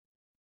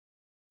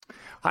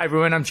Hi,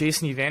 everyone. I'm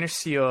Jason Evander,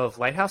 CEO of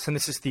Lighthouse, and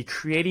this is the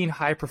Creating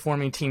High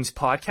Performing Teams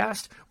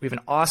podcast. We have an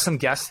awesome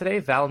guest today,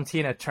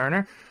 Valentina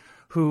Thörner,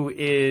 who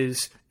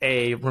is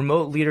a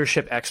remote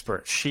leadership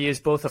expert. She is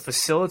both a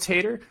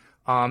facilitator,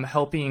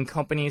 helping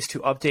companies to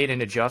update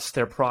and adjust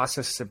their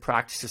processes and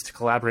practices to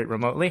collaborate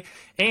remotely,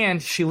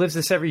 and she lives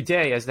this every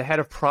day as the head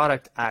of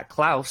product at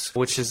Klaus,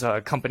 which is a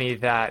company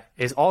that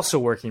is also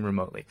working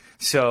remotely.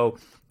 So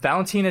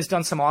Valentina has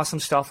done some awesome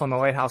stuff on the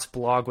Lighthouse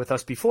blog with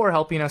us before,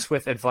 helping us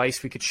with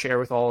advice we could share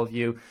with all of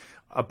you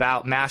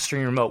about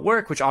mastering remote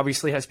work, which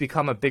obviously has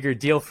become a bigger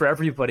deal for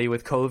everybody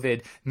with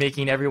COVID,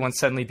 making everyone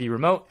suddenly be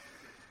remote.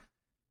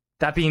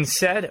 That being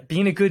said,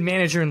 being a good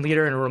manager and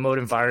leader in a remote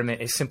environment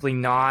is simply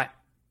not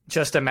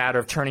just a matter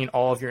of turning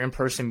all of your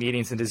in-person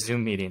meetings into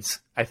Zoom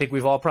meetings. I think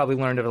we've all probably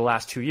learned over the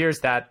last 2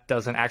 years that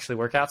doesn't actually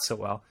work out so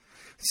well.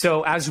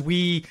 So as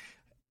we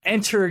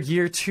enter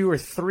year 2 or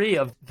 3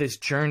 of this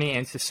journey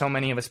into so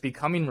many of us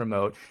becoming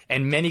remote,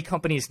 and many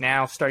companies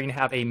now starting to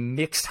have a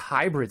mixed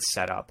hybrid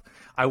setup,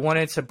 I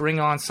wanted to bring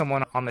on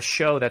someone on the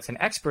show that's an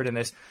expert in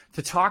this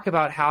to talk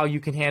about how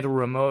you can handle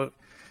remote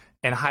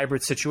and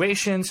hybrid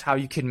situations, how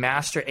you can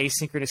master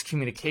asynchronous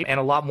communication, and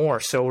a lot more.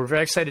 So we're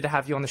very excited to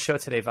have you on the show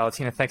today,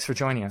 Valentina. Thanks for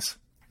joining us.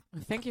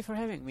 Thank you for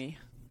having me.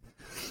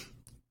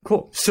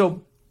 Cool.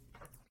 So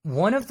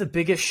one of the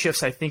biggest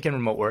shifts, I think, in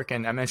remote work,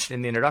 and I mentioned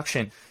in the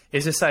introduction,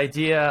 is this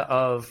idea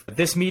of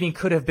this meeting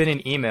could have been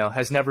an email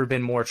has never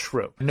been more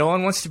true. No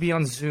one wants to be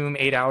on Zoom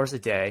 8 hours a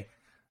day.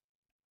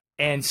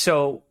 And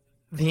so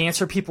the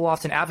answer people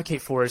often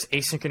advocate for is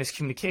asynchronous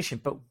communication.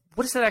 But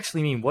what does that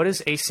actually mean? What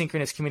does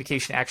asynchronous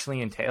communication actually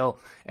entail?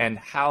 And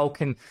how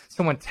can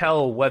someone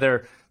tell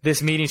whether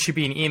this meeting should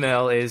be an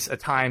email is a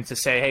time to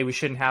say, hey, we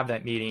shouldn't have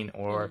that meeting,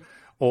 or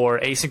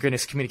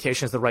asynchronous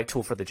communication is the right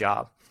tool for the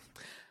job?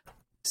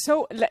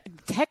 So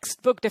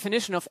textbook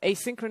definition of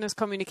asynchronous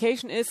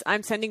communication is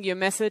I'm sending you a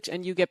message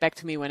and you get back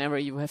to me whenever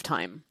you have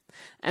time.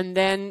 And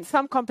then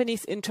some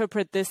companies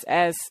interpret this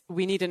as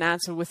we need an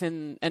answer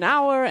within an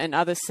hour, and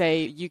others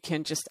say you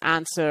can just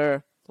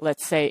answer,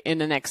 let's say, in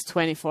the next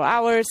 24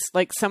 hours.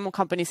 Like, some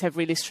companies have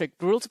really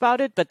strict rules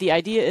about it, but the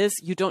idea is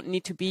you don't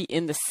need to be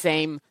in the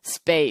same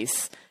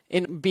space,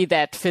 be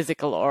that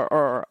physical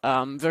or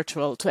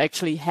virtual, to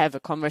actually have a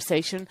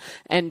conversation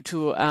and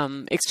to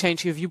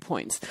exchange your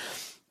viewpoints.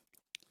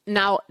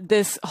 Now,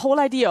 this whole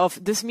idea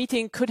of this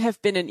meeting could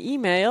have been an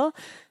email,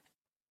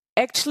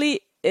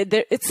 actually,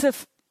 it's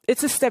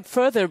a step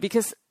further,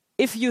 because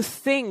if you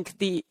think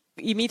the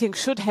meeting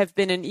should have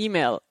been an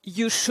email,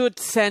 you should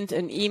send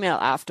an email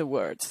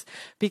afterwards,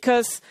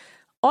 because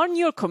on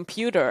your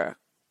computer,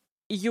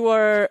 you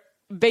are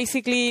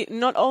basically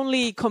not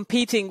only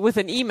competing with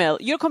an email,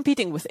 you're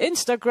competing with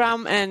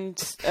Instagram and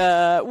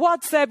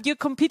WhatsApp, you're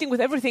competing with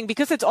everything,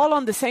 because it's all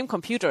on the same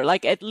computer.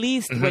 Like, at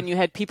least when you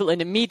had people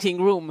in a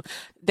meeting room,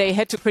 they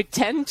had to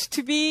pretend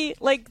to be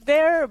like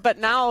there, but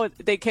now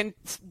they can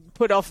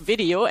put off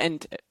video,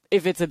 and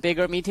if it's a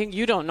bigger meeting,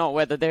 you don't know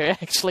whether they're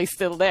actually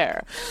still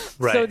there.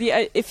 Right. So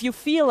if you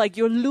feel like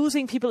you're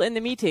losing people in the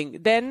meeting,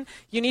 then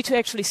you need to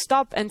actually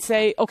stop and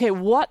say, okay,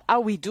 what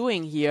are we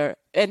doing here?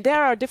 And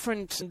there are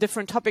different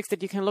topics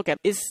that you can look at.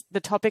 Is the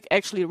topic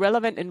actually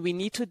relevant and we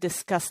need to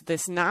discuss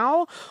this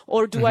now?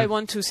 Or do I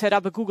want to set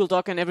up a Google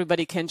Doc and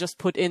everybody can just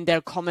put in their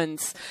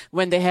comments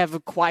when they have a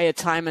quiet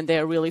time and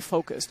they're really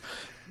focused?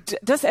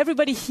 Does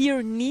everybody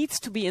here needs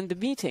to be in the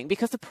meeting?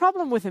 Because the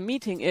problem with a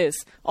meeting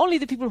is only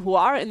the people who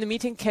are in the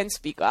meeting can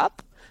speak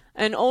up,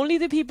 and only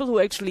the people who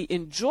actually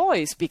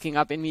enjoy speaking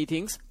up in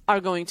meetings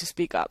are going to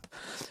speak up.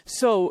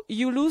 So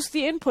you lose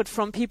the input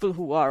from people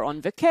who are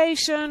on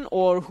vacation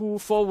or who,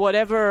 for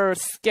whatever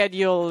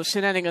schedule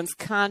shenanigans,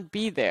 can't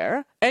be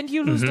there. And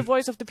you lose the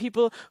voice of the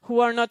people who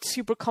are not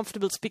super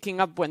comfortable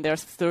speaking up when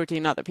there's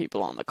 13 other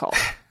people on the call.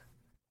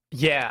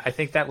 Yeah, I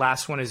think that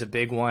last one is a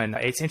big one.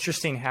 It's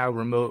interesting how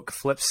remote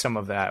flips some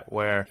of that,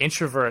 where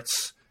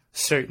introverts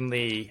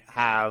certainly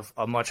have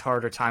a much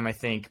harder time, I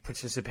think,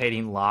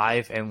 participating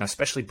live, and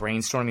especially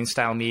brainstorming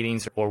style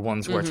meetings or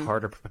ones where it's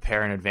harder to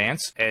prepare in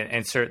advance,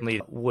 and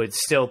certainly would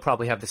still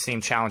probably have the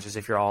same challenges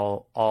if you're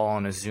all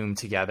on a Zoom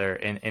together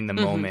in the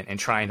moment and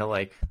trying to,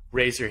 like,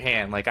 raise your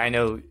hand. Like, I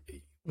know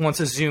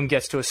once a Zoom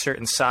gets to a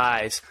certain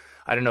size,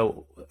 I don't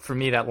know, for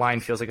me, that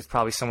line feels like it's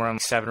probably somewhere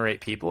around 7 or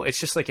 8 people. It's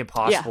just, like,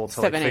 impossible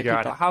to, like, figure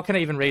out how can I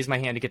even raise my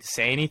hand to get to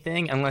say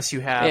anything unless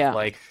you have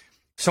like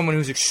someone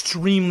who's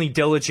extremely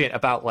diligent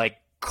about, like,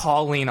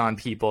 calling on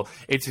people.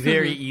 It's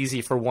very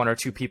easy for 1 or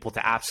 2 people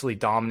to absolutely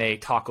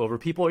dominate, talk over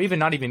people, or even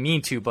not even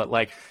mean to, but,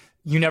 like,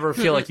 you never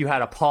feel like you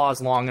had a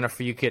pause long enough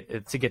for you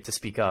to get to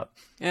speak up.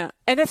 Yeah.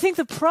 And I think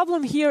the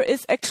problem here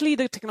is actually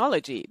the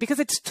technology, because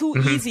it's too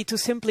easy to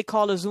simply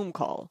call a Zoom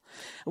call,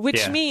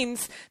 which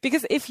means,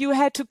 because if you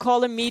had to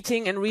call a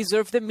meeting and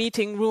reserve the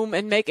meeting room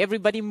and make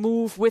everybody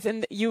move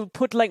within, you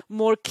put, like,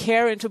 more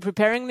care into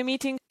preparing the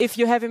meeting. If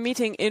you have a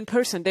meeting in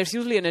person, there's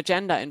usually an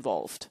agenda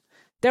involved.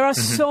 There are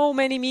so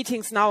many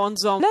meetings now on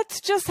Zoom.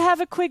 Let's just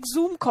have a quick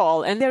Zoom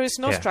call. And there is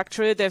no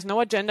structure. There's no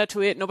agenda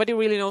to it. Nobody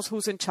really knows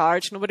who's in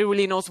charge. Nobody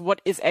really knows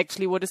what is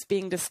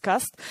being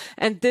discussed.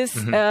 And this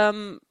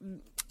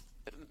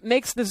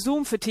makes the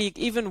Zoom fatigue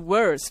even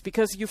worse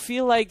because you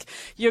feel like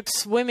you're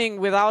swimming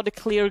without a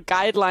clear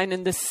guideline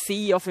in the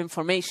sea of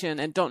information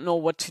and don't know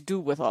what to do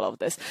with all of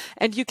this.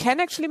 And you can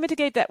actually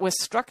mitigate that with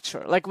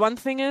structure. Like one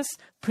thing is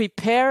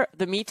prepare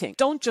the meeting.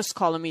 Don't just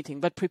call a meeting,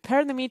 but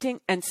prepare the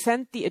meeting and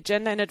send the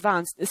agenda in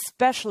advance,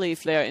 especially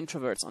if there are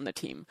introverts on the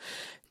team.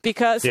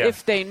 Because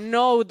if they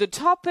know the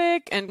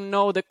topic and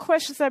know the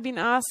questions that have been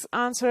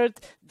answered,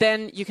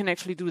 then you can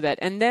actually do that.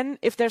 And then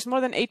if there's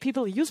more than 8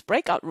 people, use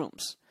breakout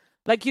rooms.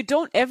 Like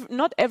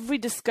not every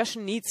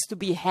discussion needs to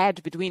be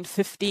had between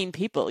 15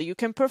 people. You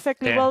can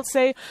perfectly well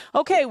say,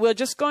 okay, we're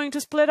just going to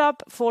split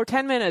up for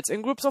 10 minutes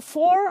in groups of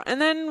 4,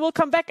 and then we'll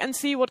come back and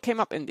see what came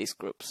up in these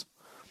groups.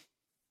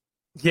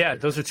 Yeah,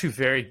 those are 2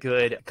 very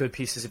good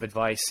pieces of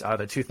advice.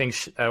 The 2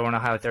 things I want to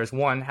highlight there is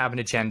 1, have an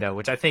agenda,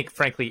 which I think,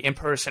 frankly, in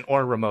person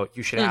or remote,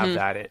 you should have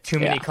that. Too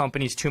many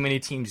companies, too many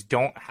teams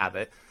don't have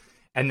it.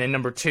 And then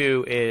number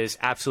 2 is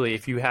absolutely,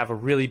 if you have a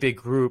really big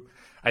group,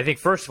 I think,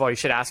 first of all, you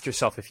should ask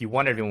yourself if you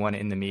want everyone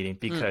in the meeting,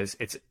 because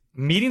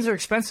meetings are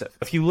expensive.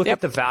 If you look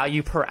at the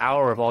value per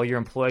hour of all your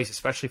employees,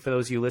 especially for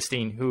those of you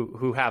listening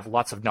who have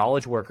lots of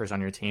knowledge workers on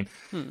your team,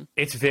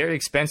 it's very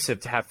expensive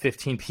to have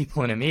 15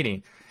 people in a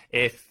meeting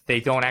if they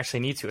don't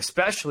actually need to,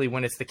 especially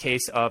when it's the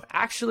case of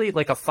actually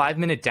like a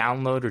 5-minute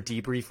download or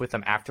debrief with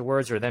them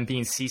afterwards, or them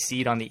being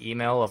CC'd on the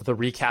email of the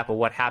recap of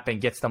what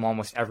happened gets them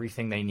almost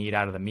everything they need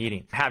out of the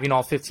meeting. Having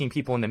all 15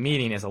 people in the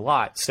meeting is a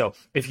lot. So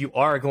if you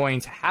are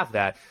going to have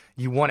that,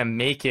 you want to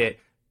make it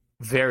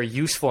very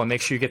useful and make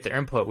sure you get their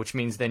input, which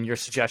means then your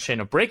suggestion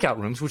of breakout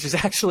rooms, which is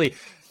actually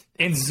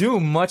in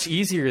Zoom much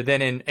easier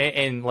than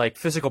in like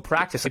physical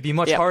practice. It'd be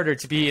much harder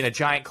to be in a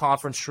giant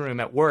conference room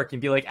at work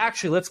and be like,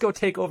 actually, let's go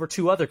take over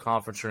 2 other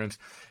conference rooms.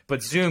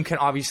 But Zoom can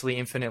obviously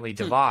infinitely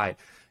divide.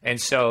 And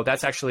so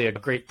that's actually a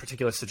great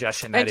particular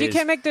suggestion. And you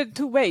can make the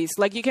 2 ways.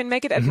 Like you can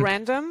make it at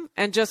random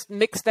and just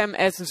mix them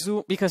as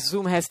Zoom, because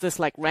Zoom has this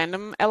like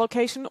random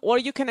allocation. Or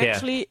you can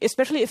actually,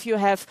 especially if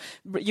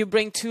you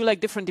bring 2 like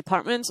different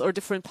departments or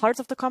different parts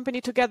of the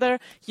company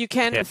together, you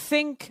can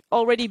think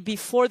already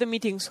before the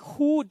meetings,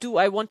 who do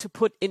I want to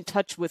put in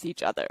touch with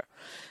each other?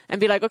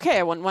 And be like, okay,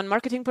 I want 1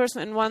 marketing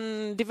person and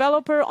 1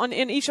 developer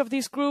in each of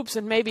these groups.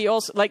 And maybe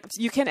also like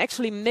you can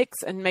actually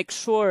mix and make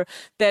sure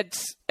that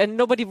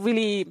nobody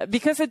really,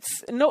 because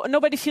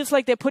nobody feels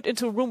like they're put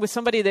into a room with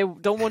somebody they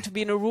don't want to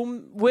be in a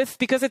room with,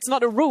 because it's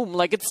not a room,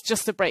 like it's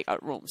just a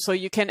breakout room. So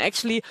you can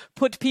actually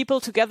put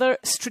people together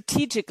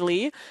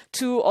strategically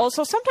to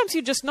also, sometimes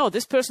you just know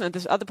this person and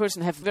this other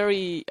person have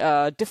very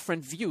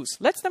different views.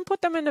 Let's then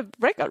put them in a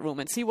breakout room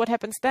and see what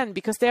happens then,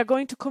 because they are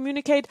going to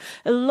communicate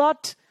a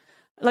lot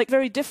like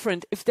very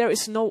different if there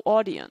is no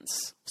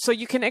audience. So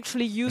you can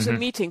actually use a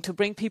meeting to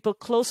bring people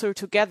closer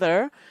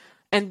together,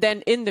 and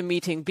then in the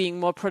meeting being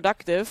more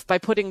productive by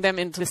putting them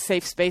into a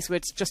safe space where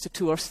it's just a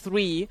 2 or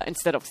 3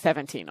 instead of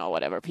 17 or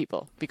whatever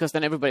people, because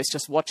then everybody's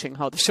just watching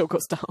how the show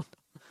goes down.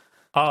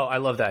 Oh, I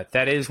love that.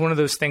 That is one of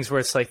those things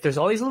where it's like there's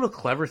all these little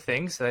clever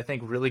things that I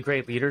think really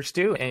great leaders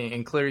do.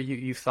 And clearly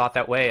you've thought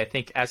that way. I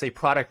think as a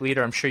product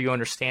leader, I'm sure you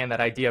understand that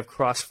idea of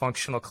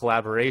cross-functional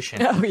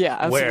collaboration. Oh, yeah,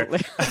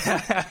 absolutely.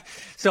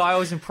 So I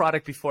was in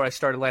product before I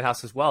started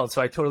Lighthouse as well. So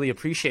I totally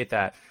appreciate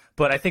that.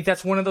 But I think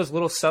that's one of those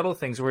little subtle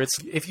things where it's,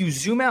 if you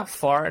zoom out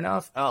far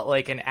enough,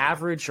 like an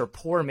average or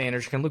poor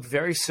manager can look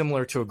very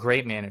similar to a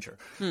great manager.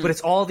 But it's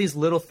all these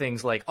little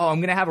things like, oh, I'm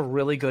going to have a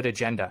really good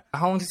agenda.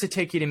 How long does it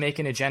take you to make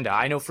an agenda?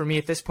 I know for me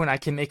at this point, I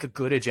can make a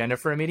good agenda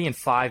for a meeting in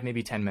 5,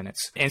 maybe 10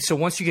 minutes. And so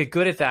once you get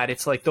good at that,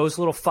 it's like those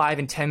little 5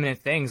 and 10 minute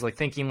things, like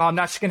thinking, oh, I'm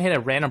not just going to hit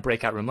a random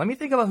breakout room. Let me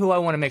think about who I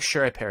want to make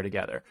sure I pair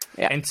together.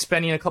 And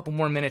spending a couple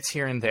more minutes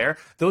here and there.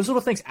 Those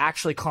little things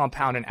actually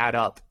compound and add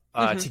up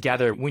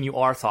together when you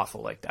are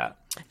thoughtful like that.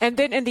 And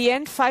then in the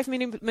end, 5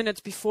 minutes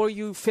before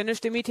you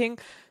finish the meeting,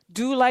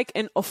 do like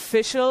an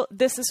official,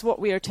 this is what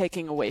we are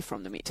taking away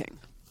from the meeting.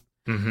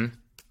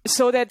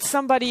 So that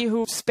somebody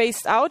who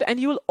spaced out, and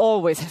you'll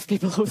always have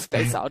people who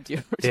space out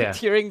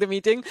during the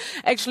meeting,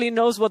 actually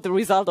knows what the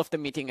result of the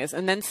meeting is.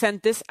 And then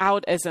send this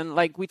out as in,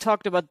 like, we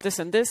talked about this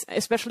and this,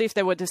 especially if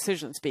there were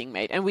decisions being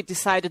made. And we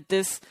decided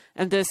this,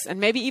 and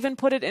maybe even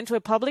put it into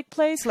a public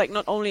place, like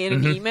not only in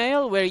an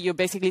email where you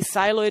basically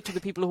silo it to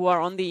the people who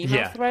are on the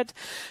email thread,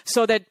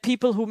 so that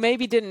people who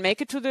maybe didn't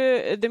make it to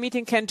the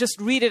meeting can just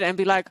read it and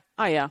be like,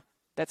 oh yeah,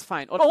 that's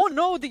fine. Or, oh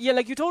no,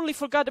 like you totally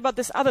forgot about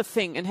this other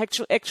thing, and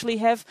actually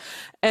have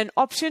an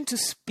option to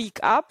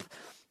speak up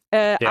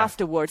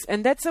afterwards.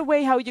 And that's a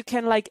way how you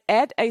can like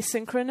add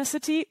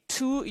asynchronicity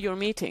to your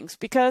meetings,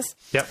 because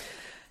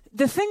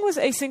the thing with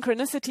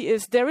asynchronicity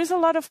is there is a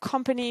lot of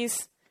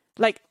companies,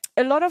 like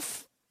a lot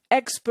of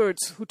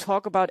experts who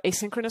talk about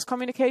asynchronous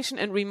communication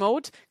and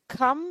remote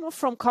come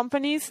from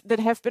companies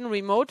that have been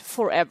remote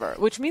forever,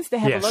 which means they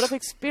have a lot of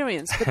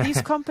experience. But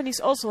these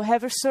companies also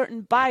have a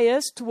certain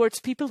bias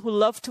towards people who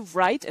love to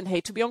write and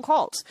hate to be on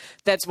calls.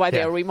 That's why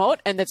they are remote,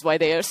 and that's why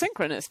they are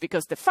synchronous,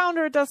 because the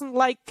founder doesn't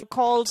like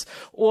calls,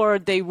 or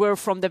they were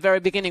from the very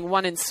beginning,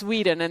 one in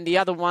Sweden and the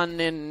other one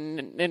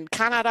in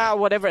Canada or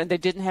whatever, and they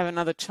didn't have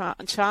another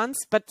chance.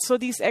 But so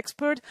these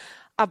experts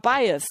are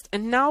biased.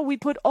 And now we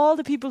put all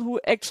the people who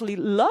actually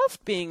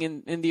loved being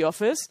in the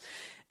office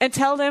and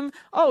tell them,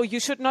 oh, you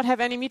should not have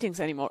any meetings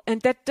anymore.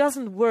 And that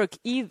doesn't work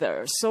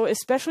either. So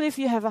especially if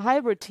you have a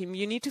hybrid team,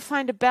 you need to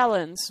find a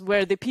balance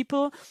where the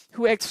people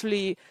who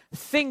actually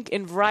think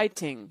in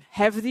writing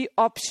have the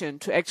option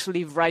to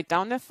actually write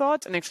down their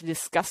thoughts and actually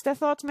discuss their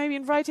thoughts maybe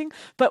in writing,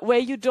 but where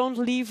you don't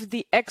leave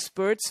the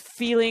experts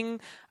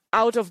feeling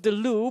out of the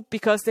loop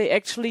because they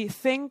actually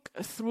think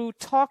through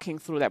talking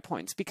through their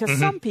points. Because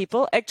some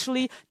people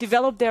actually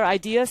develop their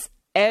ideas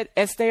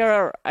as they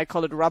are, I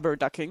call it rubber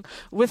ducking,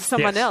 with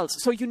someone else.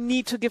 So you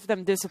need to give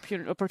them this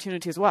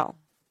opportunity as well.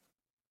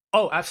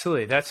 Oh,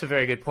 absolutely. That's a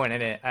very good point.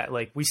 And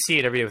like we see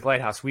it every year with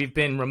Lighthouse. We've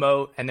been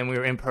remote, and then we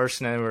were in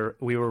person, and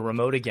we were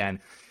remote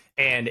again.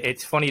 And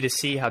it's funny to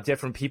see how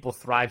different people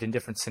thrived in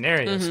different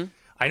scenarios.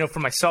 I know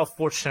for myself,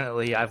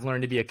 fortunately, I've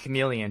learned to be a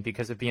chameleon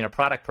because of being a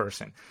product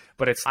person.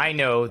 But I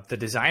know the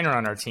designer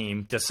on our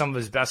team does some of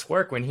his best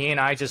work when he and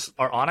I just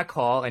are on a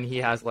call and he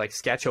has like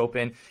Sketch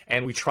open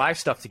and we try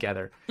stuff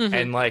together.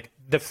 And like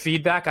the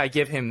feedback I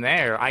give him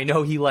there, I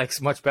know he likes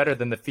much better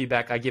than the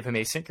feedback I give him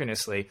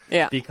asynchronously.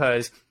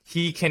 Because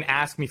he can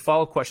ask me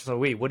follow-up questions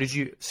like, wait,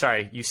 you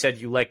said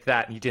you liked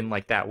that and you didn't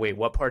like that. Wait,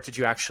 what part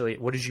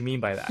what did you mean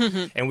by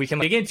that? And we can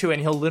dig into it,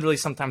 and he'll literally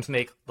sometimes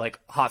make like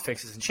hot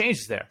fixes and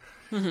changes there.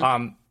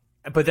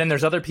 But then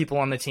there's other people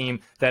on the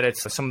team that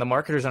it's some of the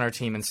marketers on our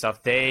team and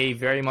stuff. They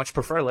very much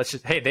prefer,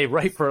 they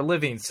write for a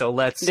living. So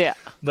let's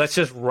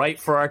just write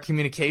for our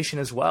communication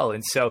as well.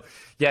 And so,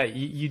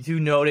 you do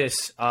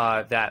notice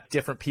that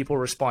different people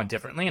respond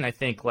differently. And I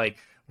think like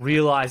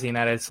realizing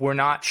that we're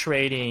not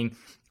trading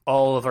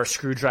all of our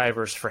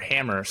screwdrivers for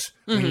hammers.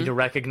 We need to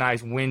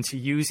recognize when to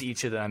use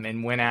each of them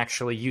and when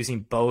actually using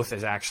both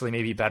is actually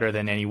maybe better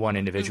than any one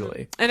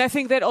individually. And I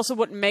think that also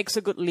what makes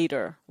a good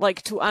leader,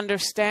 like to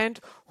understand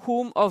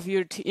whom of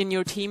in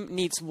your team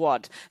needs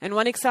what. And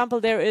one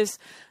example there is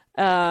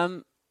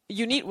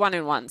you need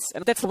one-on-ones.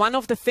 And that's one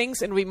of the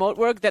things in remote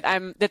work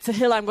that's a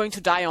hill I'm going to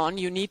die on.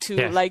 You need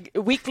to like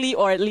weekly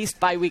or at least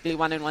bi-weekly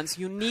one-on-ones.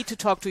 You need to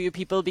talk to your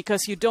people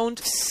because you don't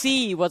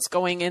see what's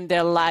going in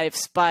their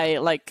lives by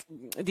like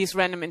these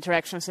random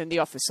interactions in the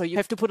office. So you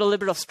have to put a little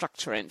bit of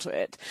structure into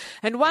it.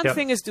 And one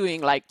thing is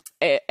doing like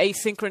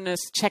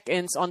asynchronous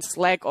check-ins on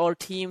Slack or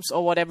Teams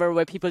or whatever,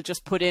 where people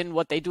just put in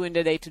what they do in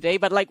the day-to-day.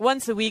 But like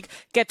once a week,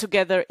 get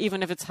together,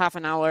 even if it's half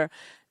an hour,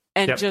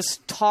 and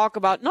just talk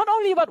about not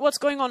only about what's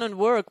going on in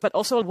work, but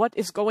also what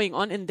is going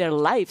on in their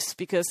lives,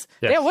 because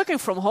they're working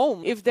from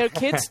home. If their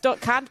kids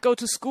can't go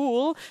to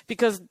school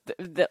because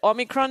the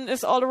Omicron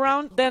is all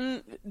around,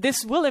 then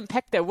this will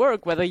impact their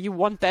work, whether you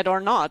want that or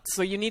not.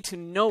 So you need to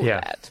know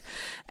that.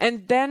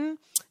 And then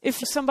if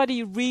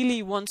somebody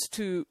really wants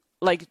to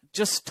like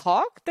just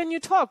talk, then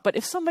you talk. But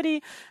if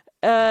somebody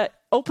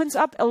opens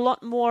up a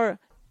lot more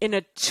in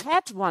a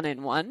chat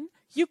one-on-one,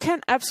 you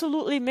can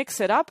absolutely mix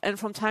it up and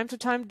from time to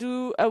time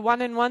do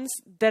one-on-ones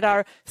that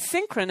are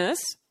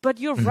synchronous,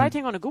 but you're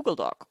writing on a Google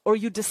Doc or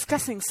you're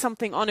discussing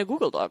something on a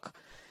Google Doc.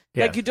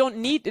 Like you don't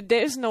need,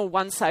 there is no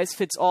one size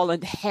fits all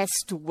and has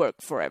to work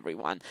for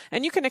everyone.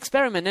 And you can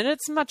experiment, and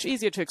it's much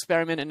easier to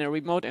experiment in a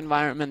remote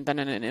environment than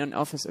in an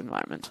office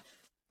environment.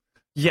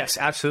 Yes,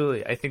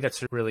 absolutely. I think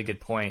that's a really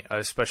good point,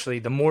 especially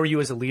the more you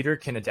as a leader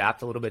can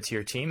adapt a little bit to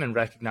your team and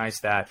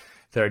recognize that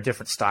there are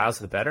different styles,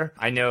 the better.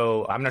 I'm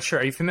not sure,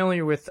 are you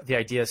familiar with the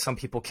idea some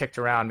people kicked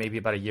around maybe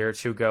about a year or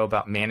two ago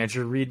about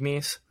manager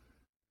readmes?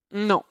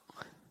 No.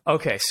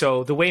 Okay,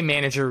 so the way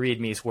manager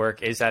readmes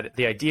work is that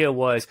the idea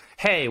was,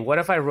 hey, what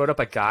if I wrote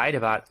up a guide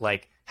about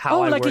like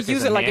how I work as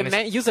a manager? Like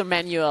a user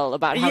manual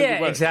about how you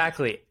work. Yeah,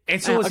 exactly.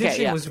 And so it was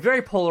interesting. It was a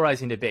very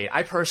polarizing debate. I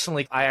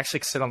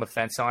actually sit on the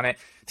fence on it.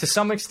 To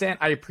some extent,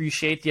 I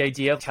appreciate the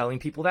idea of telling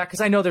people that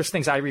because I know there's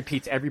things I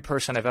repeat to every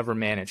person I've ever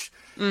managed.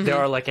 There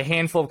are like a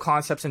handful of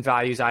concepts and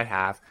values I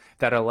have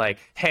that are like,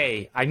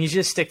 hey, I need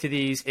you to stick to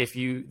these.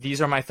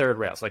 These are my third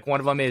rails. Like one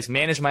of them is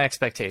manage my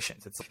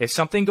expectations. If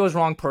something goes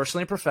wrong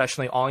personally and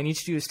professionally, all you need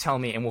to do is tell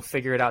me and we'll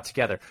figure it out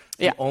together.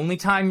 The only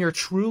time you're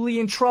truly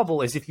in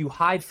trouble is if you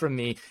hide from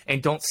me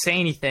and don't say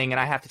anything and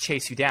I have to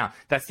chase you down.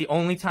 That's the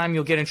only time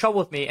you'll get in trouble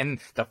with me. And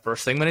the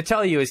first thing I'm going to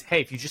tell you is, hey,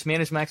 if you just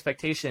manage my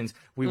expectations,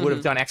 we would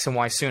have done X and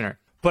Y sooner.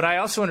 But I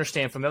also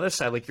understand from the other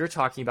side, like you're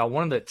talking about,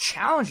 one of the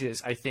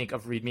challenges, I think,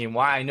 of README and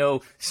why I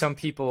know some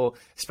people,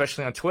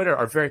 especially on Twitter,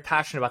 are very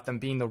passionate about them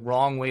being the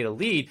wrong way to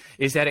lead,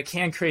 is that it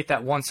can create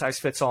that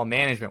one-size-fits-all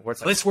management where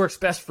it's like, this works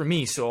best for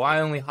me, so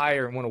I only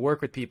hire and want to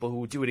work with people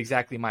who do it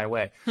exactly my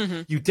way.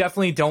 You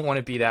definitely don't want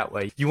to be that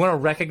way. You want to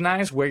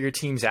recognize where your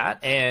team's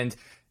at and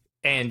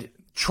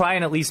try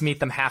and at least meet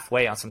them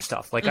halfway on some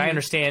stuff. Like I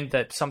understand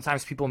that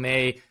sometimes people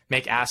may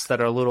make asks that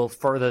are a little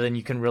further than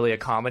you can really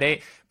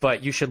accommodate,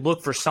 but you should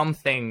look for some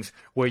things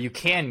where you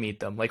can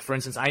meet them. Like for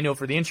instance, I know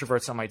for the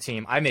introverts on my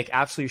team, I make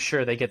absolutely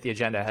sure they get the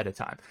agenda ahead of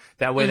time.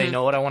 That way they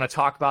know what I want to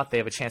talk about. They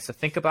have a chance to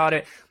think about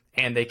it.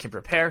 and they can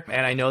prepare.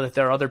 And I know that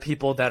there are other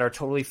people that are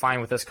totally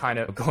fine with us kind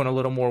of going a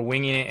little more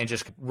winging it and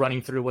just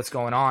running through what's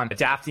going on.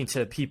 Adapting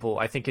to people,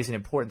 I think, is an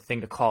important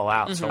thing to call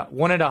out. So I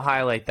wanted to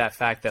highlight that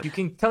fact that you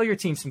can tell your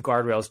team some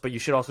guardrails, but you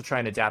should also try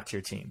and adapt to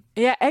your team.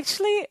 Yeah,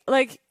 actually,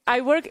 like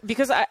I work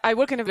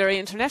in a very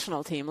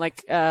international team.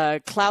 Like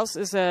Klaus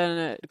is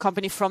a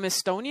company from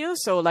Estonia.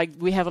 So like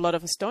we have a lot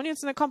of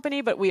Estonians in the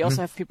company, but we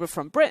also have people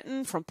from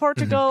Britain, from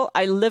Portugal.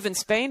 I live in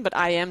Spain, but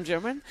I am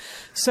German.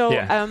 So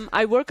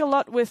I work a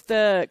lot with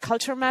the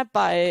Culture Map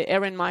by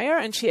Erin Meyer,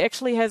 and she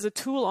actually has a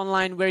tool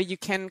online where you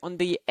can, on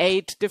the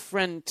 8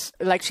 different,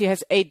 like she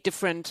has 8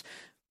 different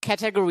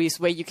categories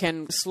where you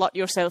can slot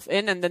yourself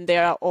in, and then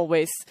there are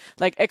always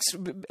like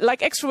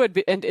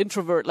extrovert and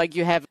introvert, like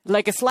you have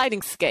like a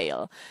sliding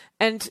scale.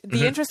 And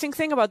the interesting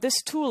thing about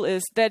this tool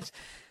is that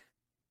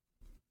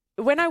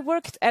when I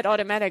worked at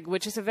Automatic,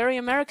 which is a very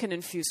American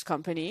infused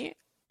company,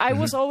 I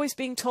was always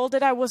being told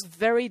that I was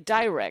very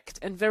direct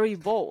and very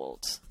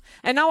bold.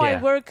 And now I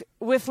work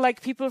with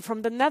like people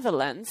from the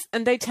Netherlands,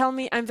 and they tell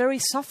me I'm very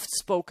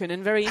soft-spoken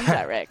and very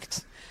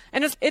indirect.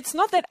 And it's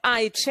not that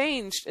I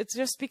changed. It's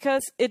just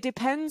because it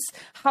depends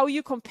how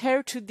you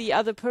compare to the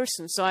other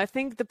person. So I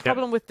think the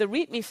problem with the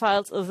README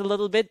files is a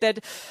little bit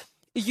that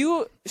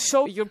you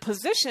show your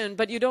position,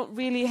 but you don't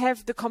really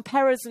have the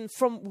comparison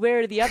from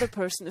where the other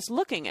person is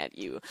looking at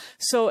you.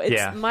 So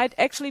it might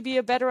actually be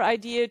a better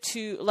idea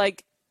to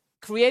like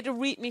create a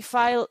README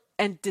file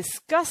and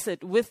discuss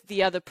it with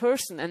the other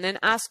person, and then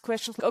ask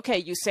questions. Okay,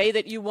 you say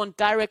that you want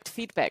direct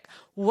feedback.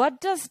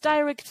 What does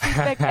direct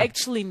feedback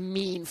actually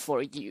mean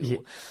for you? Yeah,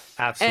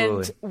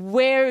 absolutely. And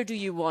where do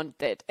you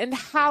want it? And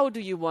how do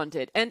you want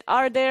it? And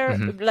are there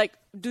like,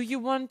 do you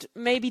want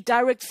maybe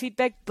direct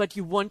feedback, but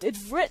you want it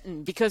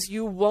written because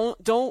you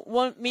don't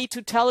want me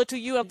to tell it to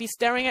you and be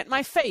staring at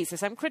my face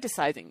as I'm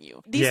criticizing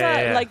you? These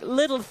are like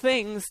little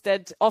things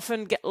that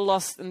often get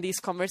lost in these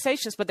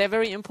conversations, but they're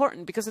very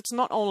important because it's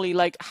not only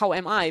like how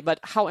am I, but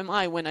how am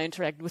I when I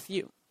interact with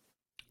you?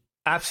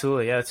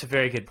 Absolutely. Yeah, that's a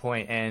very good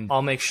point. And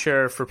I'll make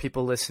sure for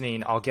people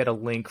listening, I'll get a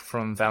link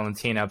from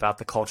Valentina about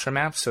the culture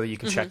map so you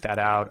can check that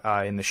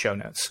out in the show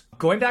notes.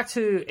 Going back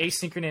to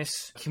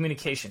asynchronous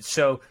communication.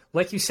 So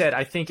like you said,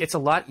 I think it's a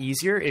lot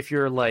easier if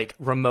you're like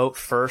remote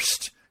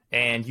first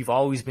and you've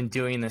always been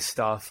doing this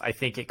stuff. I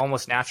think it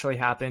almost naturally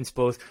happens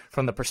both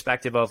from the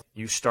perspective of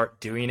you start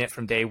doing it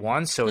from day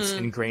one, so it's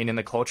ingrained in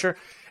the culture,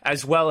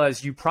 as well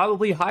as you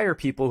probably hire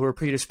people who are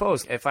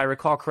predisposed. If I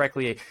recall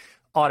correctly,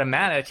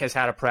 Automatic has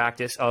had a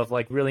practice of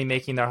like really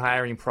making their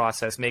hiring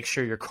process, make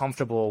sure you're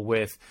comfortable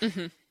with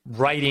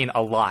writing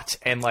a lot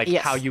and like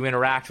how you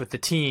interact with the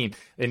team.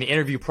 And the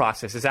interview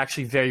process is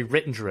actually very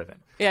written driven.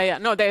 Yeah.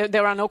 No,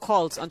 there are no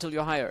calls until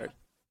you're hired.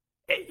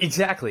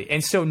 Exactly.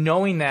 And so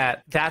knowing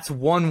that, that's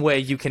one way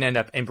you can end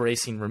up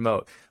embracing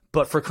remote.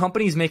 But for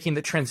companies making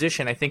the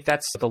transition, I think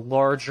that's the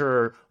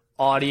larger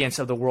audience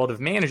of the world of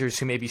managers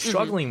who may be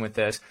struggling with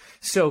this.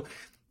 So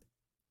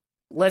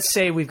let's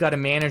say we've got a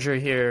manager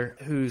here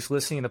who's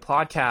listening to the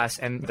podcast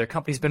and their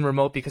company's been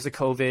remote because of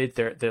COVID.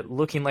 They're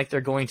looking like they're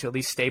going to at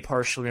least stay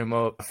partially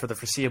remote for the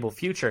foreseeable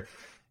future,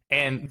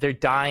 and they're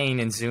dying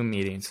in Zoom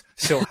meetings.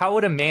 So how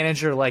would a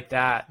manager like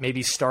that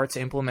maybe start to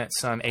implement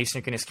some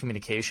asynchronous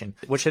communication?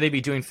 What should they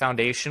be doing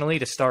foundationally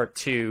to start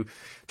to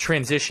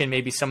transition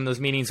maybe some of those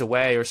meetings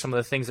away, or some of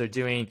the things they're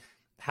doing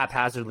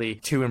haphazardly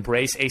to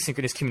embrace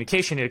asynchronous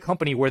communication in a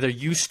company where they're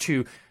used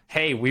to,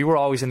 hey, we were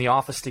always in the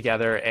office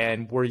together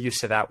and we're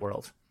used to that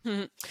world?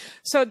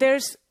 So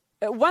there's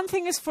one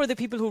thing is for the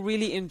people who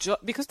really enjoy,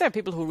 because there are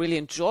people who really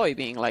enjoy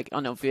being like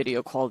on a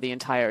video call the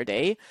entire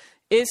day,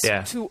 is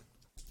to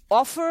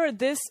offer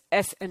this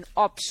as an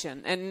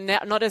option and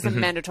not as a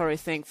mandatory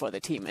thing for the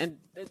team. And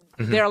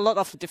there are a lot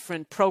of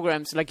different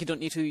programs, like you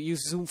don't need to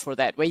use Zoom for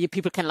that, where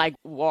people can like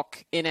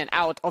walk in and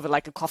out of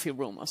like a coffee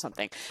room or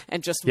something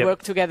and just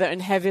work together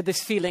and have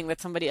this feeling that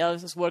somebody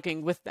else is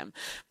working with them.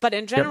 But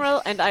in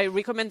general, and I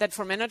recommend that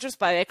for managers,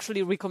 but I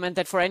actually recommend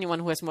that for anyone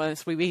who has more than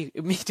 3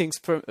 meetings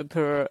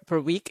per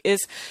week,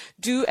 is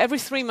every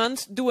 3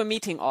 months, do a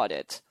meeting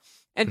audit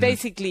and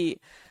basically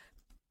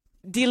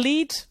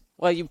delete.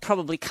 Well, you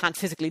probably can't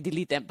physically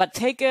delete them, but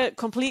take a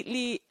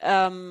completely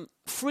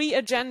free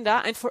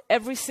agenda, and for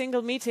every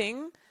single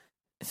meeting,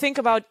 think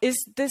about,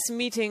 is this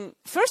meeting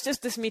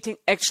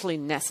actually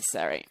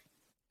necessary?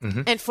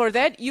 And for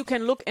that, you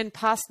can look in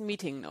past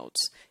meeting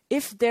notes.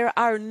 If there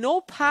are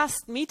no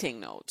past meeting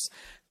notes,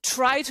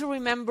 try to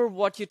remember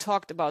what you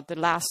talked about the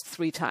last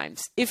 3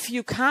 times. If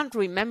you can't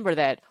remember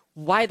that,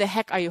 why the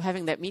heck are you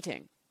having that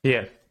meeting?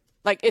 Yeah.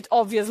 Like, it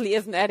obviously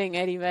isn't adding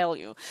any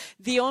value.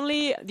 The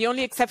only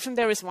exception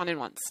there is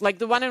one-on-ones. Like,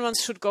 the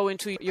one-on-ones should go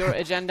into your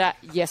agenda,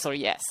 yes or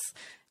yes.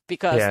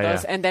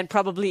 Because and then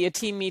probably a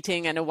team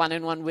meeting and a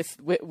one-on-one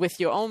with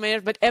your own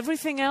manager. But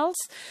everything else,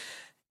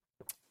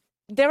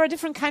 there are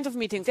different kinds of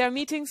meetings. There are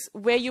meetings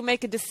where you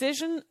make a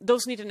decision.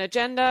 Those need an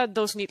agenda.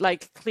 Those need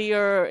like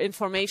clear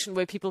information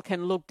where people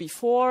can look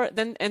before.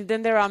 And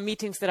then there are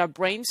meetings that are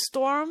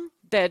brainstorm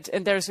that,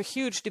 and there's a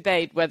huge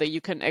debate whether you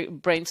can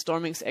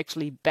brainstorming is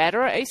actually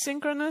better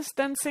asynchronous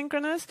than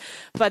synchronous,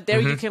 but there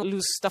you can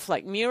use stuff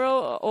like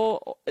Miro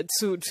or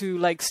to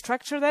like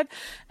structure that.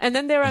 And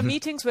then there are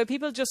meetings where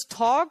people just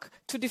talk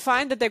to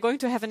define that they're going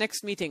to have a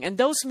next meeting, and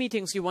those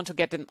meetings you want to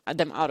get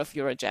them out of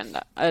your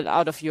agenda,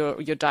 out of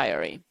your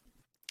diary.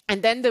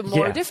 And then the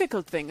more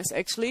difficult thing is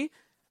actually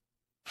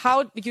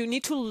how you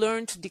need to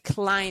learn to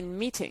decline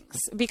meetings,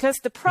 because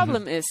the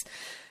problem is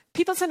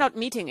people send out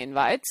meeting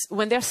invites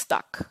when they're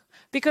stuck,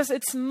 because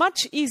it's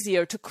much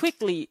easier to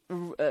quickly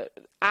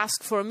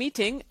ask for a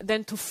meeting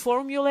than to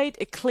formulate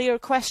a clear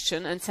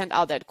question and send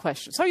out that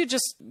question. So you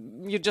just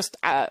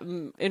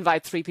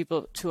invite 3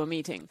 people to a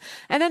meeting,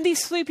 and then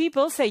these 3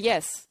 people say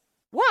yes.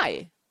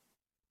 Why?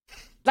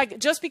 Like,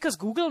 just because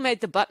Google made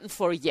the button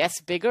for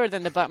yes bigger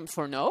than the button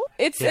for no?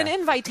 It's an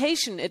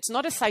invitation. It's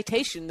not a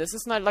citation. This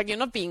is not like you're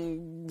not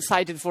being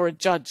cited for a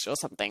judge or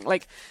something.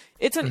 Like,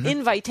 it's an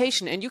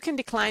invitation, and you can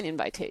decline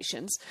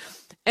invitations.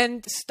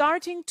 And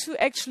starting to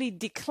actually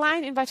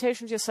decline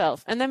invitations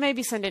yourself, and then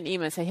maybe send an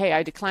email and say, hey,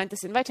 I declined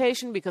this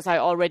invitation because I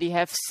already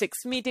have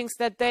 6 meetings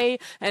that day,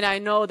 and I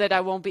know that I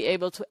won't be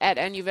able to add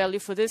any value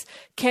for this.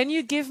 Can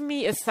you give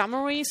me a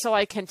summary so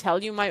I can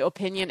tell you my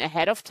opinion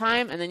ahead of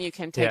time, and then you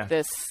can take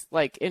this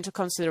like into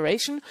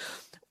consideration?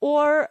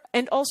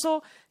 And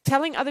also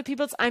telling other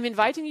people, I'm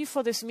inviting you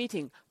for this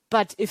meeting,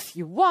 but if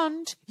you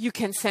want, you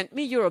can send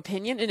me your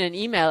opinion in an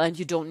email and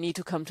you don't need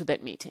to come to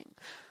that meeting.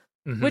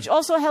 Which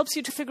also helps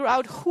you to figure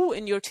out who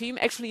in your team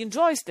actually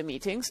enjoys the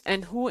meetings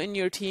and who in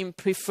your team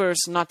prefers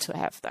not to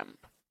have them.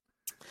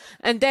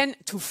 And then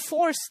to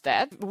force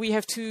that, we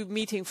have 2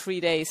 meeting-free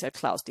days at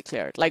Klaus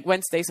declared. Like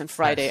Wednesdays and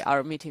Friday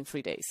are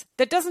meeting-free days.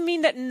 That doesn't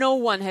mean that no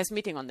one has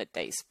meeting on that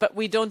days, but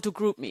we don't do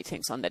group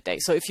meetings on that day.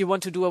 So if you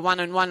want to do a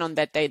one-on-one on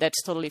that day,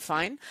 that's totally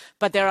fine.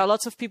 But there are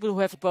lots of people who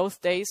have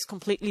both days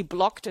completely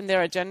blocked in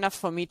their agenda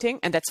for meeting,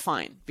 and that's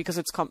fine, because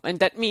it's and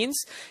that means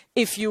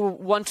if you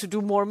want to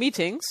do more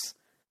meetings,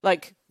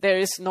 like, there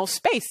is no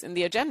space in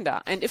the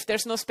agenda. And if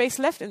there's no space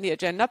left in the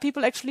agenda,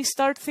 people actually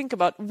start to think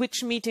about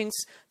which meetings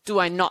do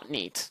I not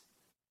need.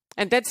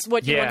 And that's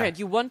what you want to do.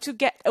 You want to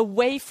get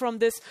away from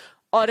this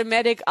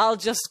automatic, I'll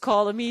just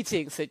call a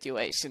meeting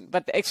situation,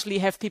 but actually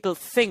have people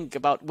think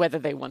about whether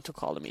they want to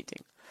call a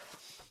meeting.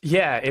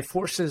 Yeah,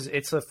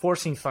 it's a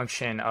forcing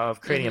function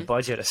of creating a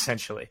budget,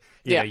 essentially.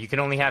 You know, you can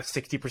only have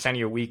 60% of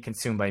your week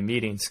consumed by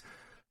meetings.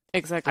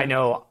 Exactly. I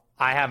know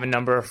I have a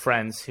number of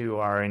friends who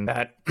are in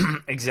that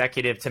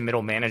executive to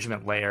middle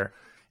management layer,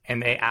 and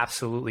they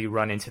absolutely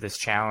run into this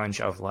challenge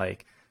of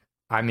like,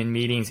 I'm in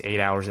meetings 8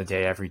 hours a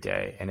day every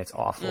day, and it's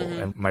awful,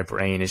 and my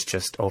brain is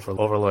just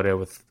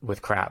overloaded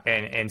with crap.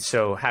 And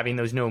so having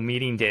those no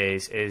meeting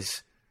days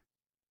is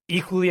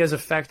equally as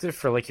effective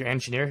for like your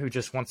engineer who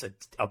just wants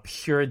a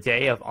pure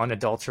day of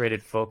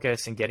unadulterated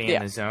focus and getting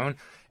in the zone,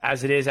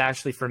 as it is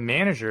actually for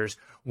managers,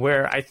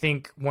 where I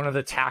think one of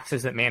the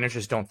taxes that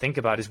managers don't think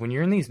about is when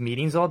you're in these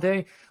meetings all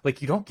day,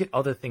 like, you don't get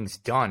other things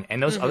done.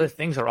 And those other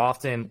things are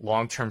often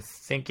long-term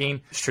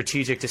thinking,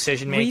 strategic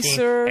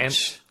decision-making,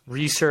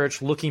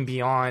 research, looking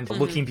beyond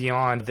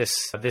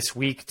this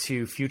week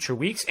to future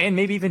weeks, and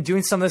maybe even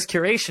doing some of this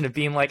curation of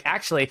being like,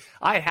 actually,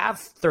 I have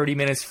 30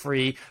 minutes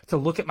free to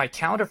look at my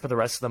calendar for the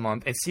rest of the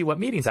month and see what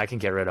meetings I can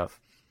get rid of.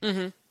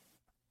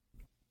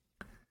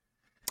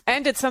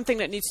 And it's something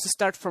that needs to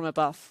start from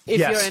above.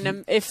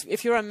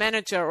 If you're a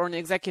manager or an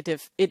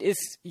executive, it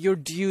is your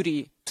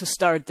duty to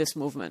start this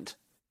movement.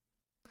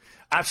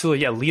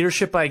 Absolutely, yeah.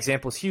 Leadership by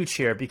example is huge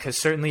here, because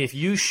certainly if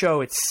you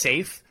show it's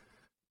safe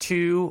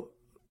to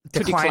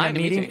decline a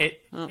meeting,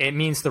 it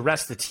means the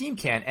rest of the team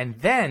can. And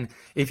then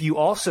if you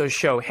also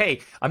show, hey,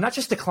 I'm not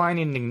just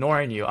declining and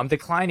ignoring you, I'm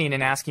declining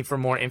and asking for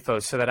more info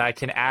so that I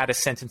can add a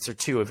sentence or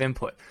two of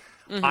input.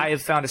 I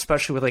have found,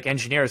 especially with like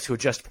engineers who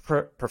just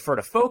prefer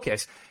to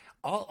focus,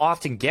 I'll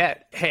often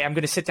get, hey, I'm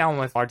going to sit down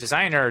with our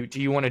designer. Do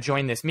you want to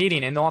join this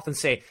meeting? And they'll often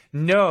say,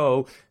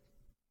 no,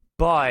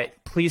 but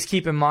please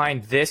keep in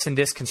mind this and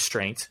this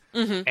constraint.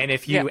 And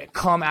if you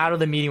come out of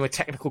the meeting with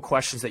technical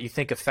questions that you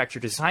think affect your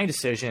design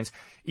decisions,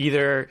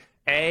 either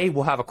A,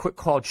 we'll have a quick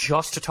call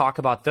just to talk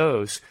about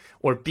those,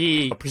 or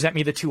B, present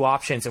me the 2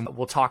 options and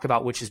we'll talk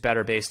about which is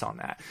better based on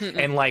that.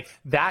 And like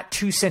that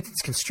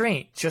 2-sentence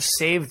constraint just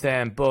saved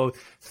them both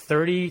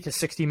 30 to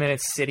 60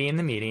 minutes sitting in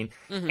the meeting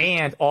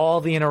and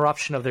all the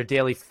interruption of their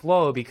daily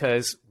flow,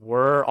 because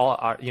we're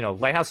all,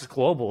 Lighthouse is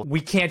global.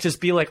 We can't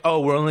just be like, oh,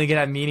 we're only going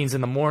to have meetings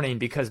in the morning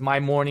because my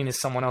morning is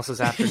someone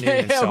else's afternoon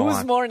and so whose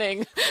on.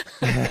 morning?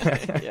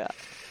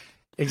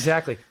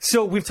 Exactly.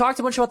 So we've talked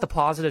a bunch about the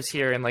positives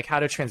here and like how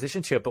to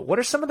transition to it, but what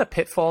are some of the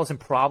pitfalls and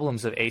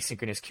problems of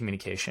asynchronous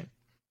communication?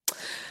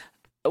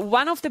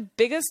 One of the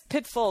biggest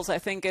pitfalls, I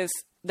think, is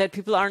that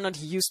people are not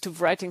used to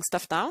writing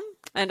stuff down.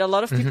 And a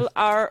lot of people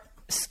are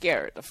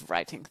scared of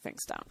writing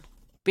things down.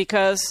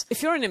 Because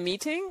if you're in a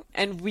meeting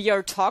and we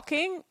are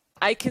talking,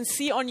 I can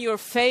see on your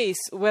face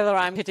whether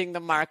I'm hitting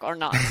the mark or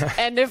not.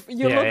 And if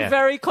you look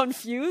very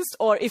confused,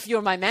 or if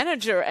you're my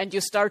manager and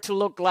you start to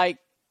look like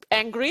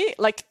angry,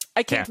 like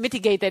I can't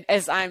mitigate it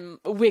as I'm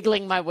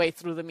wiggling my way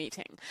through the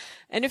meeting.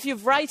 And if you're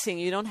writing,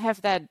 you don't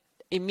have that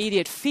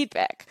immediate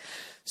feedback.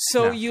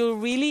 So you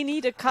really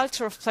need a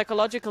culture of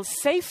psychological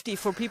safety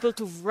for people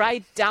to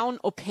write down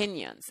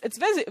opinions. It's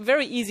very,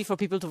 very easy for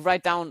people to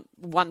write down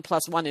 1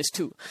 + 1 is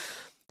 2.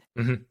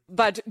 Mm-hmm.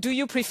 But do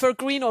you prefer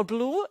green or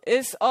blue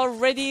is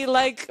already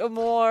like a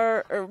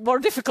more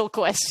difficult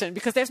question,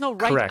 because there's no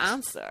right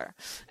answer.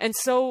 And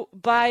so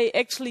by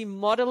actually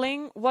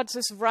modeling what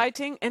is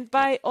writing, and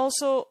by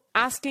also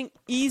asking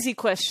easy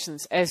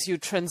questions as you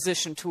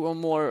transition to a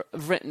more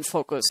written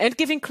focus, and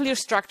giving clear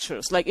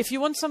structures. Like if you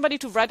want somebody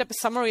to write up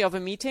a summary of a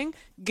meeting,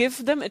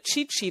 give them a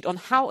cheat sheet on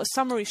how a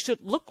summary should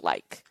look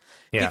like.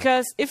 Yeah.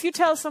 Because if you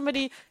tell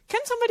somebody,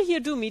 can somebody here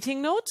do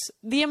meeting notes?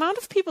 The amount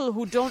of people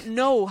who don't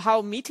know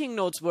how meeting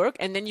notes work,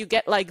 and then you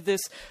get like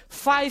this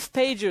 5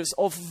 pages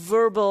of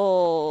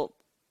verbal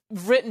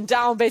written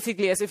down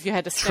basically as if you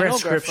had a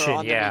stenographer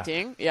on the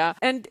meeting. Yeah.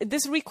 And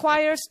this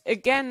requires,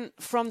 again,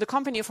 from the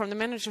company or from the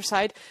manager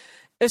side,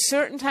 a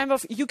certain type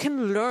of, you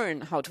can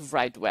learn how to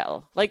write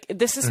well. Like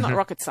this is not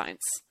rocket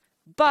science.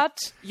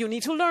 But you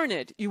need to learn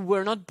it. You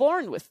were not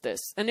born with this.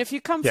 And if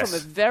you come from a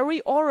very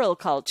oral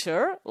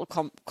culture, or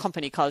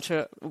company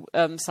culture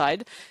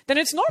side, then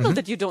it's normal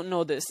that you don't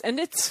know this. And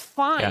it's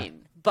fine.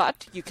 Yeah.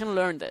 But you can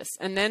learn this.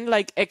 And then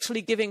like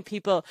actually giving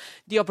people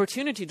the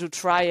opportunity to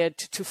try it,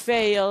 to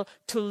fail,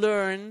 to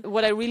learn.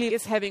 What I really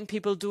is having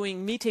people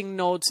doing meeting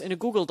notes in a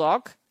Google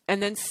Doc.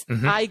 And then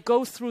I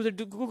go through the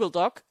Google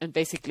Doc and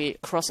basically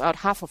cross out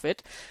half of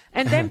it,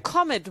 and then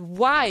comment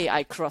why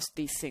I crossed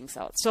these things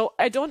out. So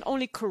I don't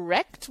only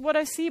correct what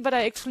I see, but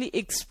I actually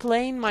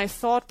explain my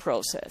thought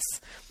process.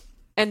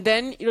 And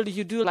then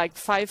you do like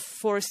 5,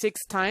 4,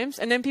 6 times,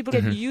 and then people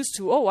get used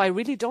to, oh, I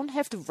really don't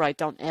have to write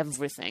down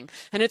everything.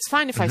 And it's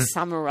fine if I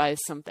summarize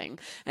something.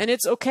 And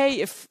it's okay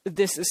if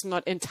this is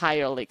not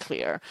entirely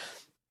clear.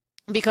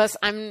 Because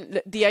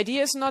the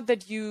idea is not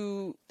that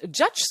you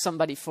judge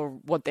somebody for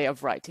what they are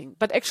writing,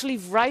 but actually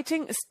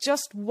writing is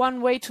just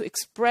one way to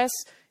express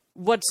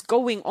what's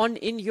going on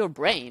in your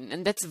brain.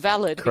 And that's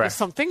valid because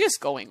something is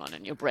going on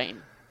in your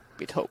brain,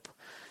 we'd hope.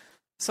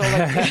 So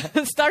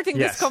like, starting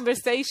this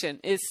conversation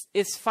is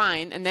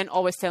fine. And then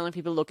always telling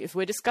people, look, if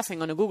we're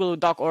discussing on a Google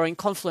Doc or in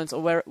Confluence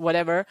or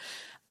whatever,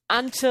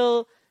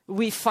 until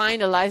we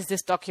finalize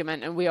this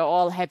document and we are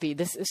all happy,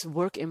 this is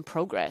work in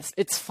progress.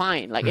 It's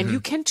fine. Like, and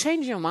you can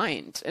change your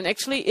mind. And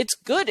actually, it's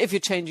good if you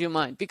change your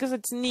mind, because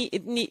it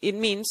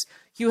means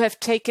you have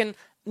taken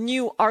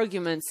new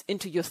arguments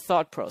into your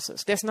thought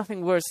process. There's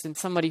nothing worse than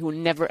somebody who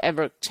never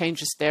ever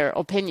changes their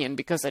opinion,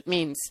 because it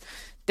means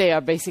they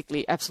are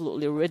basically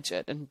absolutely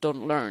rigid and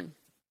don't learn.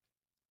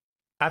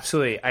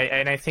 Absolutely.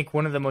 I think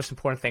one of the most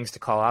important things to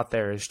call out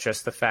there is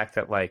just the fact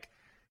that, like,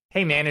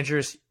 hey,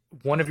 managers,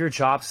 one of your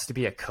jobs is to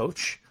be a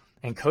coach.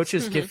 And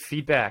coaches give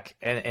feedback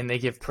and they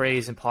give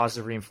praise and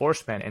positive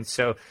reinforcement. And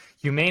so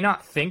you may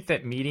not think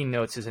that meeting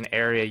notes is an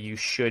area you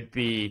should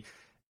be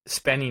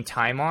spending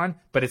time on,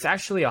 but it's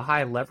actually a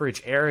high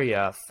leverage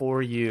area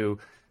for you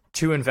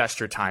to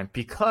invest your time.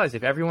 Because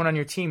if everyone on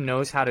your team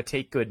knows how to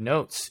take good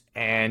notes,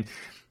 and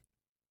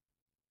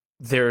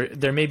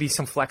there may be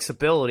some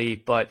flexibility,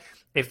 but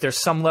if there's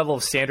some level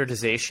of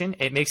standardization,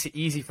 it makes it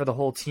easy for the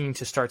whole team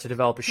to start to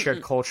develop a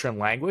shared culture and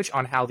language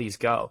on how these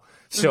go.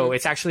 So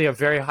it's actually a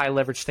very high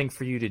leverage thing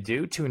for you to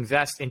do, to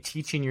invest in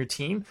teaching your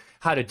team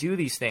how to do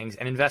these things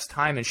and invest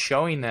time in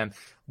showing them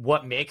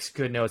what makes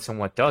good notes and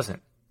what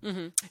doesn't.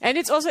 And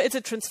it's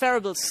a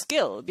transferable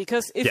skill,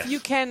 because if you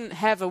can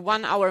have a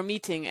 1-hour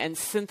meeting and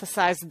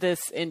synthesize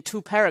this in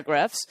 2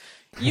 paragraphs,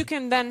 you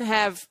can then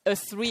have a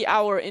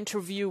 3-hour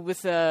interview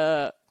with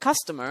a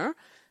customer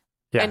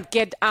and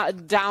get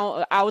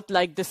out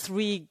like the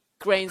 3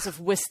 grains of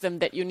wisdom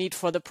that you need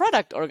for the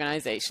product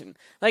organization.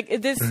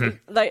 Like this,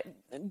 like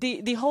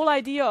the whole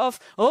idea of,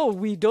 oh,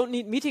 we don't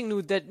need meeting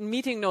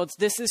notes.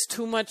 This is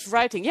too much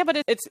writing. Yeah,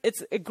 but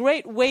it's a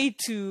great way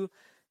to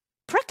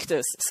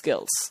practice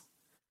skills.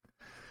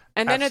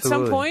 And then at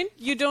some point,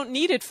 you don't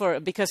need it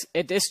because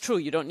it is true,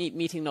 you don't need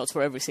meeting notes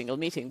for every single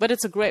meeting, but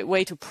it's a great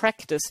way to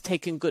practice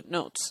taking good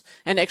notes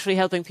and actually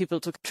helping people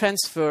to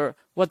transfer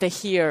what they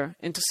hear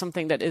into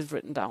something that is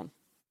written down.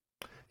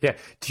 Yeah.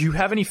 Do you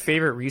have any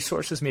favorite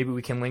resources maybe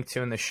we can link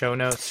to in the show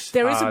notes?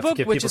 There is a book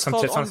which is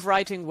called On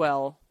Writing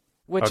Well,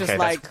 which is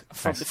like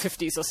from the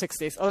 50s or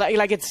 60s. Or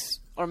like it's,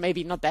 or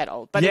maybe not that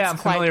old. But I'm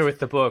familiar with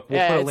the book.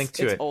 We'll put a link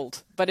to it. It's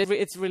old, but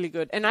it's really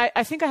good. And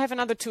I think I have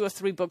another 2 or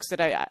 3 books that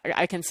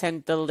I can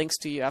send the links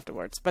to you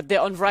afterwards. But the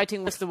On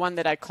Writing was the one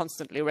that I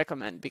constantly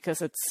recommend,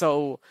 because it's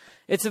a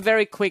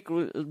very quick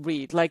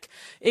read. Like,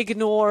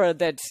 ignore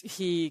that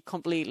he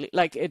completely,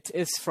 like, it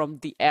is from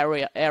the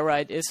era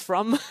it is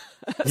from.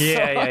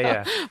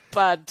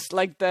 But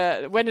like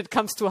when it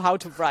comes to how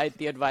to write,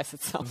 the advice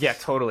itself. Yeah,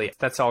 totally.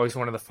 That's always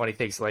one of the funny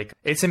things. Like,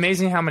 it's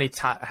amazing how many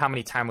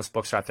timeless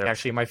books are out there.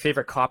 Actually, my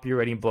favorite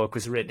copywriting book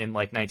was written in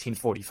like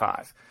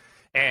 1945.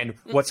 And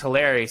what's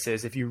hilarious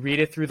is if you read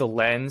it through the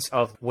lens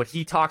of what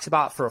he talks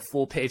about for a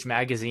full-page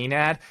magazine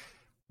ad,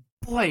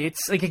 boy,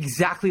 it's like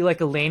exactly like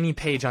a landing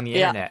page on the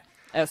internet.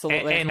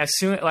 Absolutely. And as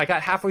soon, like, I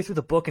got halfway through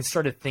the book and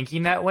started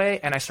thinking that way,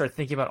 and I started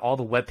thinking about all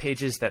the web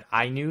pages that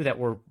I knew that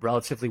were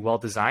relatively well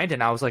designed,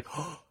 and I was like,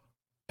 oh,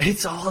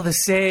 it's all the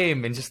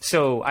same. And just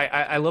so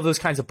I love those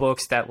kinds of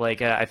books that,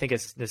 like, I think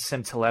as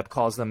Nassim Taleb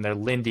calls them, they're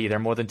Lindy. They're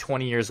more than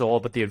 20 years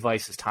old, but the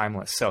advice is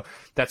timeless. So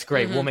that's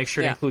great. We'll make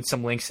sure to include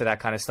some links to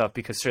that kind of stuff,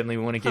 because certainly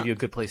we want to give you a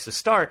good place to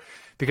start.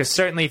 Because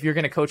certainly if you're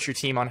going to coach your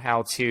team on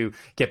how to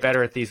get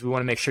better at these, we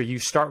want to make sure you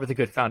start with a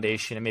good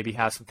foundation and maybe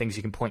have some things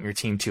you can point your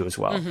team to as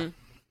well.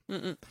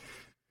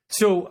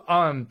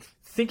 So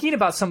thinking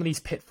about some of these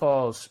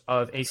pitfalls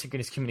of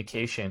asynchronous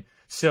communication.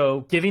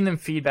 So giving them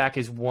feedback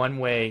is one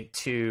way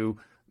to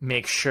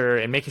make sure,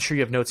 and making sure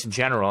you have notes in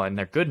general and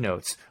they're good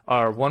notes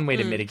are one way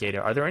to mitigate it.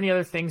 Are there any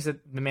other things that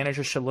the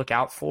manager should look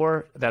out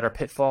for that are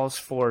pitfalls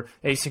for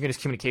asynchronous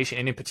communication,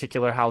 and in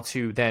particular how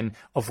to then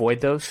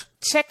avoid those?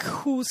 Check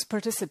who's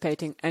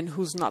participating and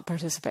who's not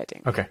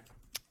participating. Okay.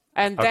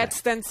 And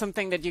that's then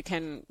something that you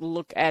can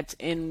look at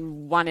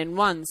in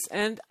one-on-ones.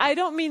 And I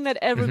don't mean that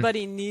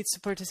everybody needs to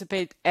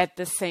participate at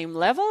the same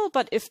level,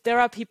 but if there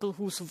are people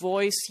whose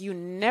voice you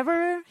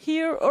never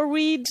hear or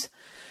read,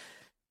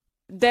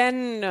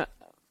 then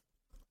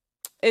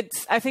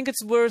I think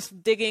it's worth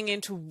digging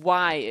into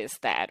why is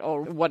that,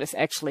 or what is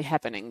actually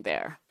happening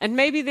there. And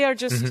maybe they are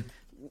just,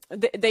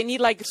 they need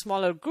like a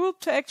smaller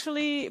group to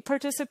actually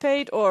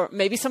participate, or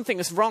maybe something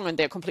is wrong and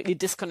they're completely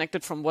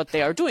disconnected from what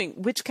they are doing,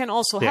 which can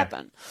also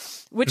happen.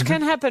 Which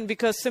can happen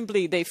because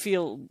simply they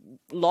feel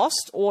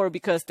lost, or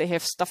because they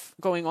have stuff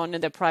going on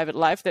in their private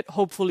life that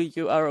hopefully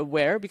you are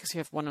aware because you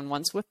have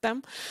one-on-ones with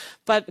them.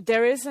 But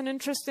there is an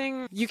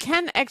interesting, you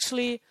can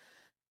actually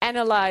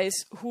analyze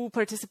who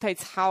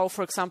participates how,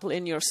 for example,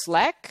 in your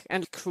Slack,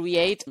 and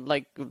create,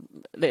 like,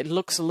 it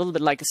looks a little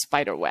bit like a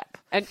spider web,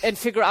 and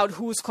figure out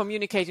who's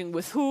communicating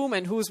with whom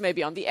and who's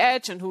maybe on the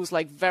edge and who's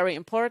like very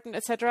important,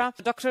 etc.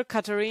 Dr.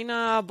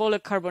 Katerina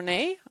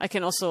Bolle-Carbonnet, I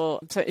can also,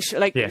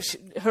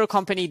 her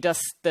company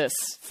does this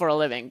for a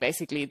living.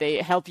 Basically, they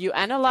help you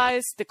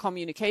analyze the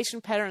communication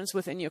patterns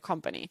within your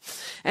company.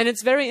 And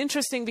it's very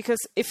interesting because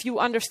if you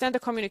understand the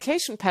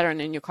communication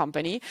pattern in your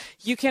company,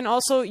 you can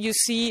also, you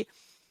see,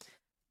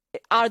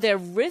 are there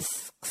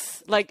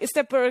risks? Like, is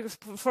there,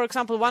 for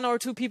example, one or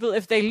two people,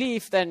 if they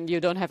leave, then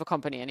you don't have a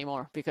company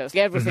anymore because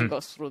everything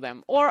goes through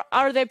them? Or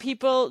are there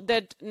people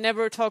that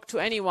never talk to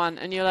anyone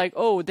and you're like,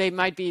 oh, they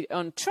might be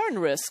on churn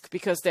risk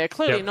because they're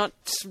clearly not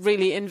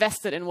really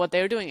invested in what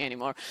they're doing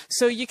anymore?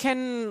 So you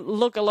can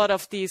look a lot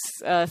of these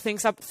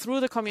things up through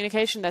the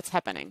communication that's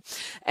happening.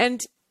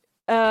 And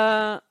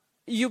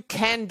you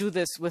can do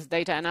this with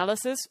data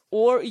analysis,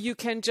 or you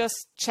can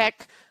just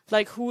check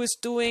like who's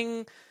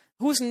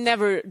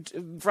never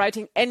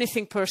writing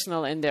anything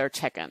personal in their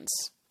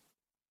check-ins,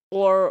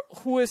 or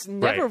who is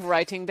never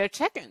writing their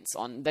check-ins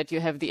on that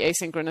you have the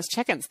asynchronous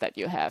check-ins that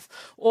you have,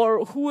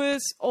 or who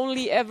is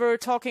only ever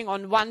talking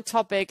on one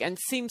topic and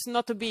seems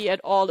not to be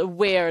at all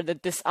aware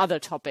that this other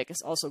topic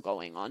is also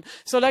going on.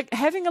 So like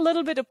having a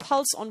little bit of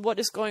pulse on what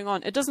is going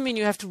on. It doesn't mean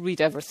you have to read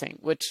everything,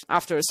 which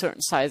after a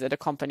certain size at a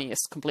company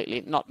is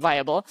completely not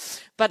viable,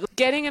 but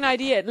getting an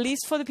idea, at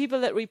least for the people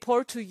that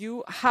report to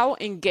you, how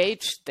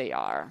engaged they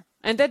are.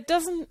 And that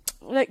doesn't,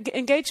 like,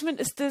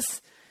 engagement is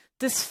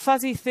this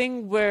fuzzy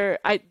thing where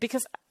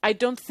because I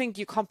don't think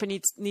your company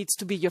needs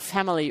to be your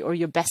family or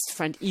your best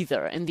friend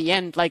either. In the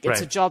end, like,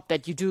 it's a job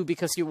that you do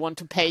because you want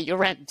to pay your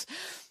rent.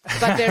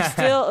 But there's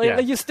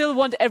still, you still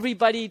want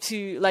everybody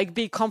to, like,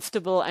 be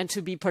comfortable and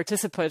to be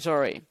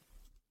participatory.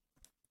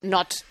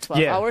 Not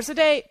 12 hours a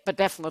day, but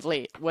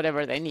definitely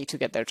whatever they need to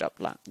get their job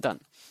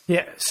done.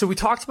 Yeah, so we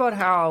talked about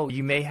how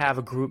you may have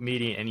a group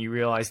meeting and you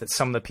realize that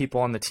some of the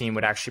people on the team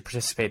would actually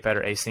participate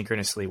better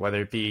asynchronously,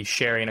 whether it be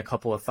sharing a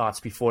couple of thoughts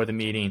before the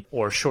meeting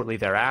or shortly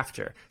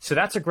thereafter. So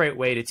that's a great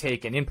way to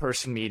take an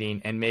in-person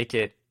meeting and make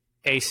it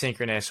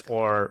asynchronous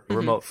or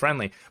remote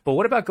friendly. But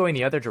what about going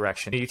the other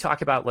direction? You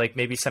talk about like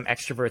maybe some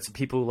extroverts and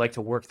people who like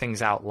to work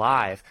things out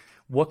live.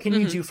 What can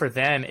you do for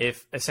them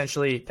if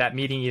essentially that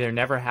meeting either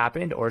never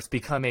happened or it's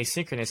become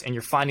asynchronous and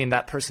you're finding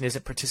that person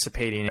isn't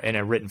participating in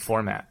a written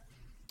format?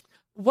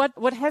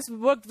 What has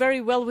worked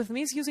very well with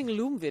me is using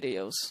Loom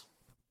videos.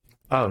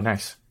 Oh,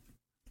 nice.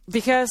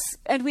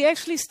 And we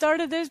actually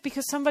started this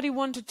because somebody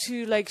wanted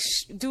to like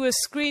do a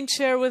screen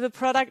share with a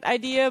product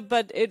idea,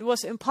 but it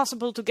was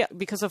impossible to get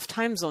because of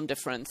time zone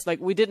difference. Like,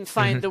 we didn't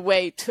find the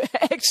way to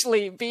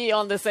actually be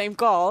on the same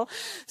call.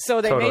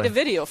 So they made a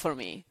video for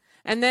me.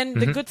 And then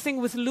the good thing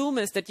with Loom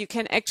is that you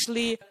can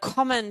actually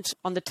comment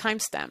on the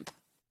timestamp,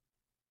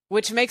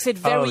 which makes it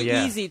very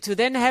easy to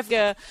then have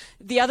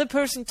the other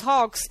person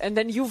talks and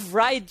then you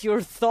write your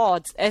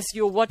thoughts as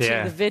you're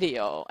watching the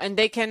video, and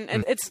they can,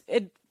 and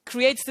it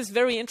creates this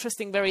very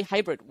interesting, very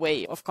hybrid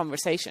way of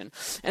conversation.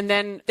 And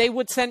then they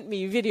would send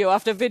me video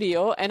after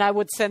video and I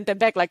would send them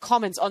back like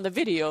comments on the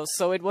videos.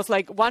 So it was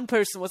like one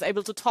person was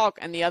able to talk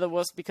and the other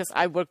was, because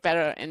I work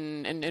better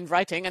in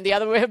writing, and the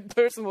other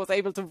person was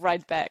able to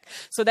write back.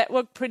 So that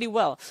worked pretty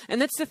well.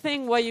 And that's the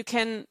thing why you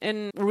can,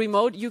 in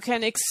remote, you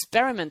can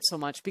experiment so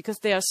much because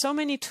there are so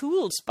many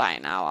tools by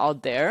now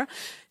out there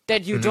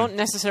that you don't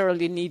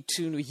necessarily need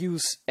to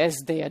use as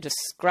they are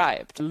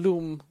described.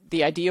 Loom,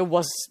 the idea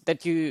was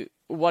that you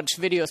watch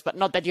videos, but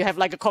not that you have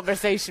like a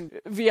conversation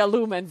via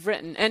Loom and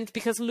written. And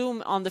because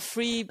Loom on the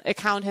free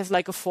account has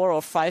like a 4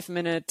 or 5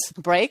 minute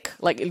break,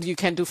 like you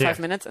can do 5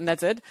 minutes and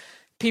that's it.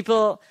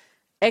 People,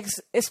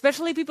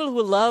 especially people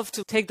who love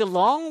to take the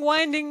long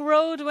winding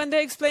road when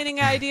they're explaining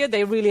an idea,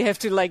 they really have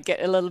to like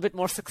get a little bit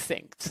more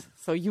succinct.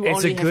 So you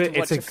only have to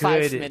watch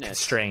 5 minutes.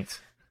 Constraint.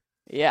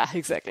 Yeah,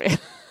 exactly.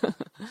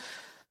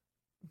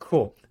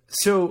 Cool.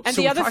 And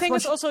the other thing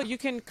is also you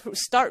can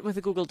start with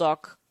a Google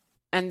Doc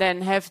and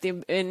then have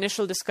the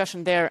initial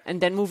discussion there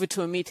and then move it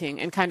to a meeting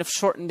and kind of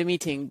shorten the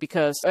meeting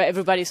because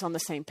everybody's on the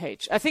same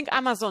page. I think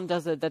Amazon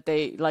does it, that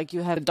they like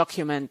you have a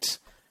document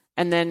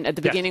and then at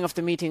the beginning of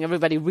the meeting,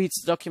 everybody reads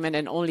the document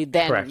and only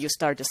then you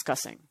start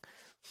discussing.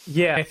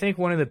 Yeah, I think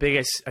one of the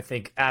biggest,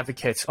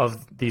 advocates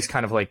of these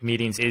kind of like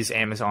meetings is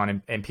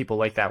Amazon and people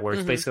like that, where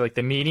it's basically like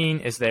the meeting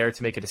is there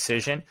to make a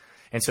decision.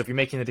 And so if you're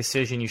making the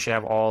decision, you should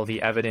have all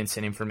the evidence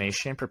and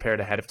information prepared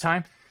ahead of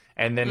time.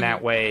 And then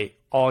that way,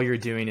 all you're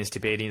doing is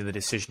debating the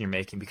decision you're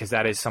making, because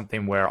that is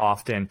something where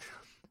often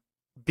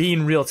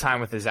being real time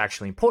with is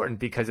actually important,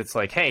 because it's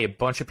like, hey, a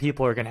bunch of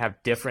people are going to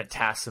have different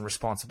tasks and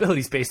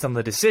responsibilities based on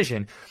the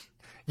decision.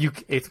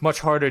 It's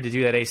much harder to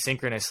do that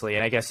asynchronously.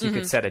 And I guess you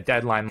could set a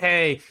deadline.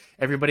 Hey,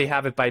 everybody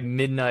have it by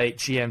midnight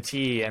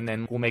GMT, and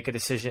then we'll make a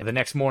decision. The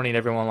next morning,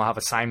 everyone will have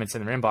assignments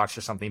in their inbox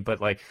or something. But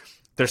like,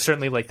 there's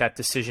certainly like that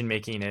decision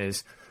making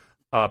is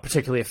a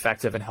particularly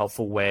effective and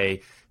helpful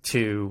way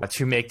to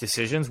make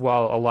decisions,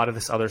 while a lot of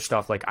this other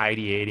stuff like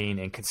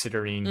ideating and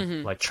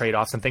considering like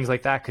trade-offs and things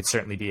like that could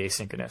certainly be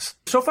asynchronous.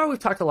 So far, we've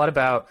talked a lot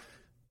about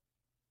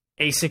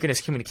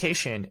asynchronous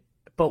communication.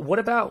 But what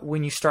about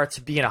when you start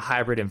to be in a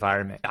hybrid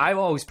environment? I've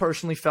always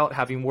personally felt,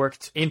 having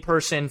worked in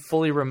person,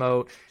 fully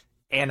remote,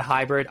 and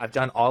hybrid, I've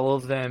done all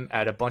of them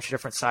at a bunch of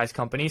different size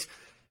companies.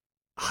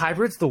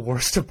 Hybrid's the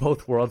worst of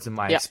both worlds in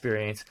my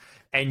experience.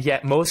 And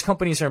yet most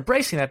companies are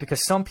embracing that,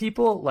 because some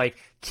people like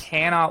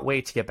cannot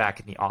wait to get back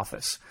in the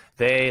office.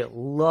 They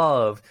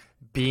love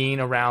being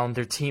around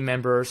their team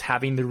members,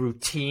 having the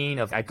routine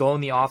of, I go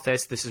in the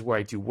office, this is where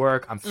I do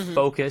work, I'm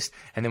focused,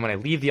 and then when I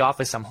leave the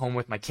office, I'm home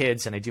with my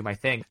kids and I do my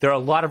thing. There are a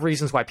lot of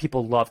reasons why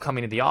people love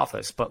coming to the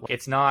office, but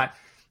it's not,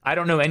 I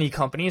don't know any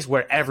companies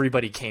where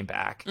everybody came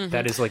back.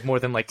 That is like more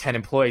than like 10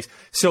 employees.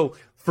 So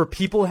for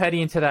people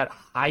heading into that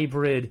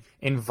hybrid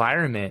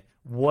environment,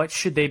 what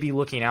should they be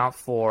looking out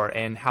for,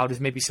 and how does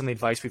maybe some of the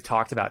advice we've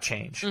talked about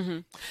change?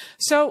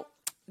 So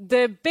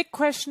the big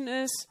question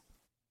is,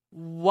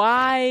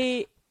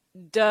 why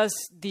does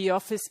the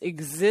office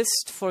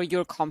exist for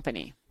your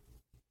company?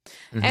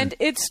 And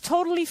it's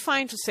totally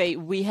fine to say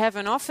we have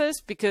an office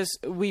because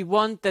we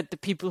want that the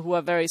people who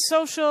are very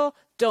social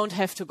don't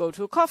have to go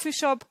to a coffee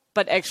shop,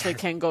 but actually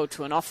can go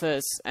to an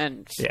office,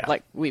 and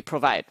like we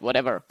provide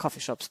whatever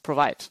coffee shops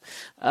provide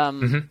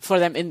for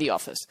them in the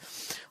office.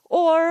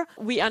 Or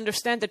we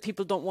understand that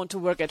people don't want to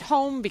work at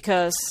home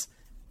because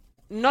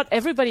not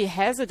everybody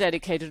has a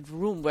dedicated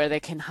room where they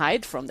can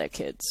hide from their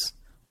kids.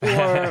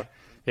 Or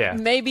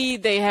maybe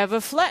they have a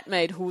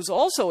flatmate who's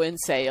also in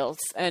sales.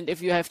 And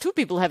if you have two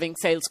people having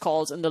sales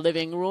calls in the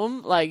living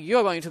room, like,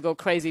 you're going to go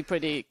crazy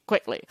pretty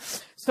quickly.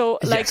 So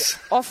like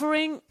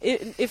offering,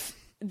 if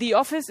the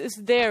office is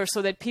there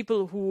so that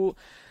people who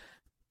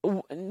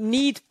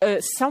need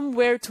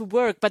somewhere to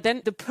work, but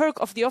then the perk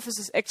of the office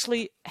is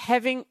actually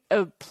having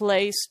a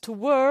place to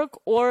work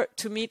or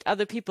to meet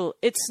other people.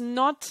 It's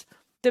not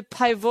the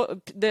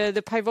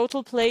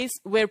pivotal place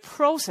where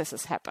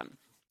processes happen.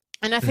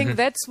 And I think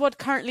that's what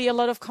currently a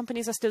lot of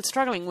companies are still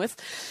struggling with.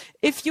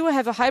 If you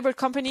have a hybrid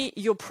company,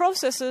 your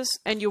processes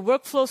and your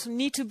workflows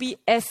need to be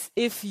as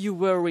if you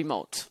were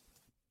remote.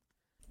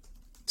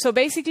 So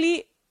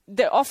basically,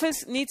 the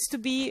office needs to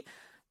be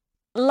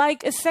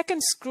like a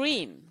second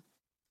screen.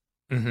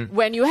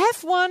 When you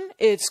have one,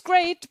 it's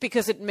great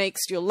because it makes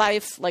your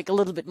life like a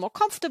little bit more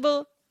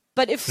comfortable.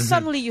 But if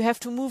suddenly you have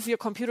to move your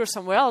computer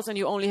somewhere else and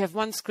you only have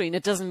one screen,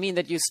 it doesn't mean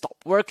that you stop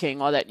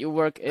working or that your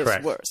work is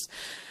worse.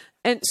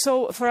 And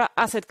so for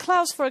us at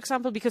Klaus, for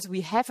example, because we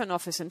have an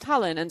office in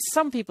Tallinn and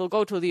some people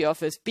go to the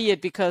office, be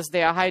it because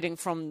they are hiding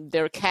from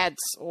their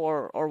cats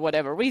or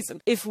whatever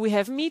reason. If we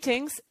have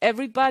meetings,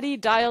 everybody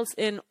dials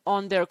in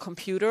on their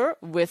computer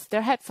with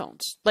their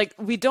headphones. Like,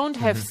 we don't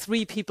have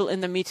 3 people in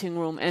the meeting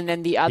room and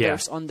then the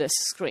others on this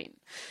screen.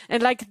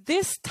 And like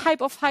this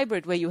type of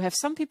hybrid where you have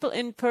some people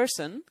in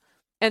person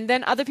and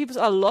then other people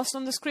are lost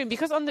on the screen,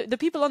 because on the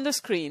people on the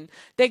screen,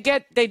 they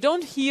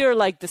don't hear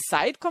like the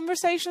side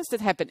conversations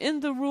that happen in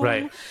the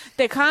room.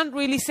 They can't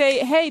really say,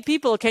 hey,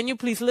 people, can you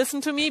please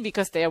listen to me?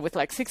 Because they are with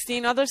like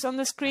 16 others on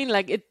the screen.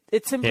 Like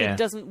it simply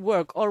doesn't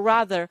work. Or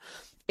rather,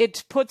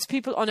 it puts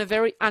people on a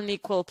very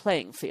unequal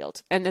playing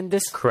field. And in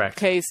this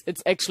case,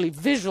 it's actually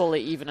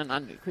visually even an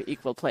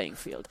unequal playing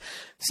field.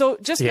 So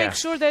just make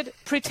sure that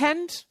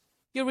pretend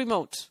you're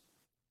remote.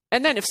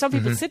 And then if some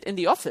people sit in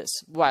the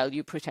office while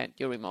you pretend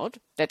you're remote,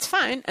 that's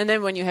fine. And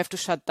then when you have to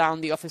shut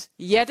down the office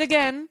yet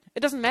again,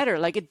 it doesn't matter.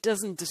 Like, it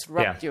doesn't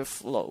disrupt your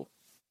flow.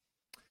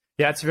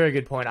 Yeah, that's a very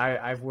good point.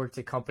 I've worked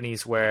at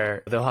companies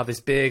where they'll have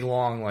this big,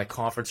 long, like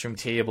conference room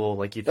table,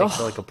 like you think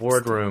for like a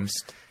boardroom,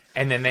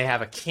 and then they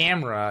have a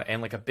camera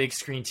and like a big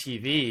screen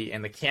TV,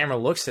 and the camera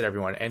looks at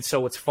everyone. And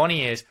so what's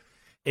funny is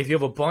if you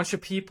have a bunch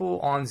of people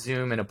on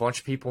Zoom and a bunch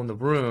of people in the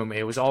room,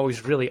 it was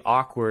always really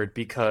awkward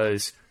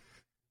because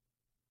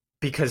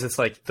it's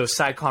like those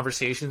side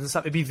conversations and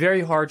stuff. It'd be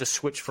very hard to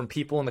switch from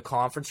people in the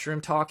conference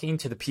room talking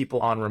to the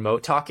people on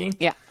remote talking.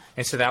 Yeah.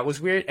 And so that was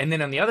weird. And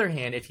then on the other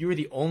hand, if you were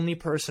the only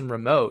person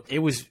remote, it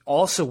was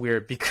also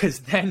weird because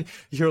then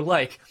you're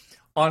like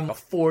on a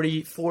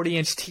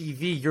 40-inch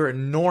TV, you're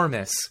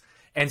enormous.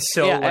 And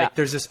so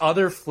there's this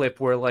other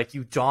flip where like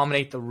you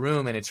dominate the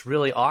room and it's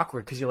really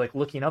awkward because you're like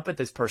looking up at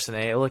this person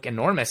and they look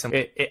enormous.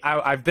 And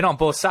I've been on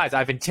both sides.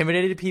 I've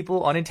intimidated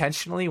people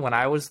unintentionally when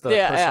I was the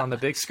person on the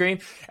big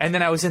screen. And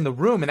then I was in the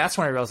room and that's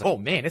when I realized, oh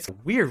man, it's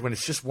weird when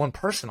it's just one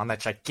person on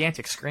that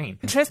gigantic screen.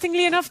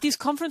 Interestingly enough, these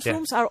conference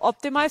rooms are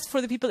optimized for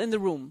the people in the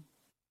room.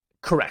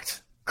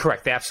 Correct.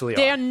 They absolutely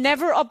are. They are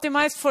never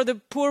optimized for the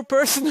poor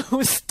person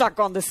who's stuck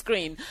on the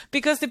screen,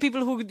 because the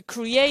people who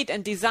create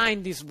and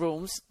design these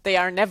rooms, they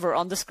are never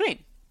on the screen.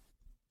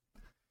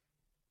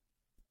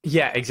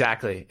 Yeah,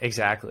 exactly.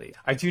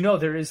 I do know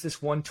there is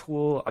this one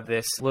tool,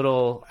 this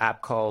little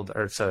app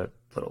it's a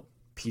little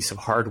piece of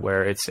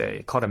hardware. It's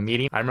called a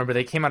meeting. I remember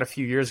they came out a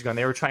few years ago and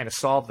they were trying to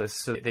solve this.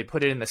 So they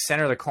put it in the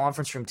center of the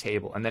conference room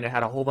table, and then it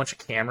had a whole bunch of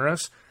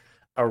cameras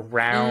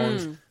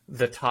around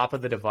the top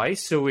of the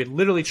device. So we'd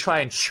literally try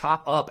and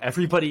chop up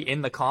everybody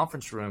in the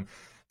conference room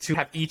to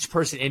have each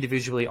person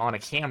individually on a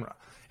camera.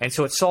 And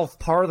so it solved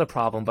part of the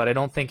problem, but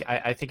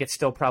I think it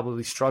still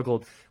probably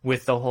struggled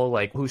with the whole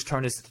like whose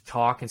turn is it to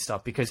talk and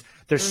stuff, because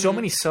there's so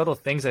many subtle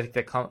things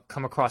that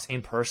come across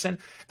in person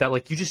that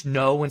like you just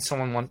know when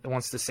someone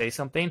wants to say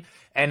something.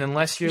 And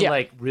unless you're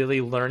like really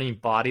learning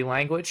body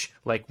language,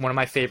 like one of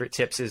my favorite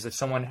tips is if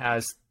someone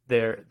has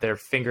their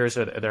fingers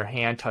or their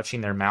hand touching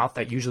their mouth,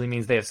 that usually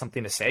means they have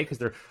something to say because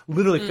they're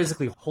literally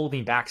physically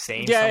holding back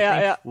saying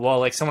something while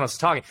like someone else is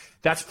talking.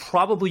 That's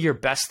probably your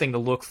best thing to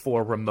look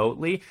for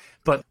remotely.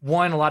 But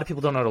one, a lot of people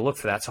don't know how to look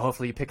for that, so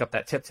hopefully you pick up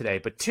that tip today.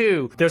 But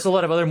two, there's a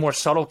lot of other more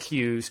subtle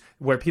cues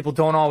where people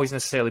don't always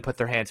necessarily put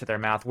their hand to their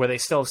mouth, where they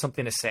still have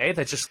something to say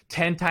that's just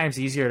 10 times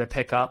easier to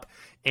pick up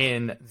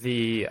in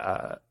the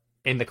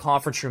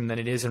conference room than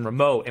it is in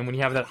remote. And when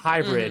you have that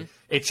hybrid,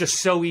 it's just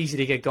so easy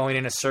to get going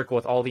in a circle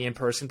with all the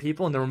in-person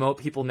people, and the remote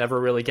people never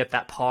really get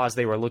that pause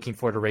they were looking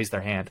for to raise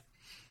their hand.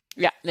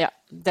 Yeah,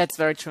 that's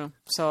very true.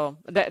 So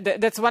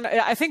that's one.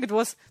 I think it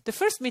was the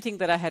first meeting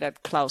that I had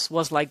at Klaus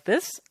was like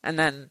this, and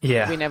then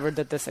we never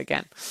did this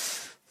again.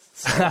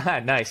 So.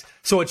 Nice.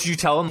 So what did you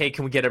tell them? Hey,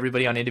 can we get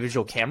everybody on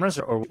individual cameras,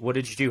 or what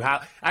did you do?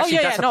 How? Actually,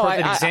 that's a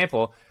perfect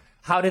example.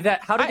 How did it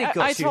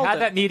go? So you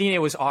had that meeting.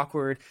 It was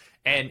awkward.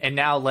 And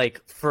now, like,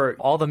 for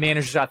all the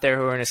managers out there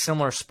who are in a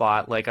similar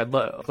spot, like,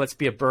 let's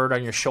be a bird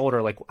on your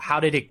shoulder. Like, how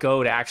did it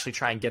go to actually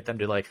try and get them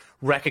to, like,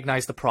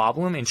 recognize the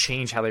problem and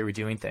change how they were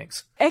doing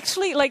things?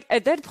 Actually, like,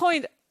 at that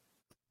point,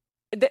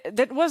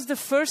 that was the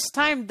first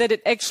time that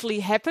it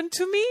actually happened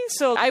to me.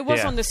 So I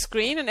was on the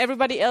screen and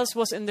everybody else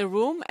was in the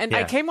room. And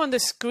I came on the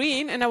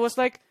screen and I was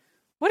like,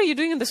 what are you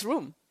doing in this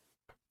room?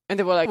 And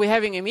they were like, we're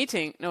having a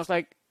meeting. And I was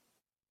like,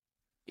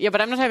 yeah, but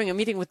I'm not having a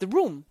meeting with the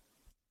room.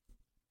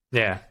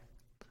 Yeah.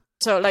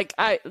 So, like,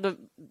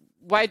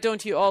 why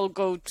don't you all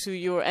go to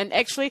your... And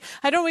actually,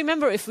 I don't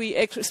remember if we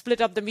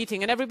split up the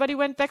meeting and everybody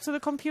went back to the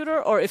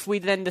computer, or if we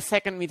then the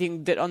second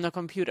meeting did on the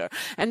computer.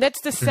 And that's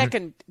the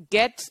second.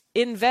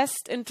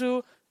 Invest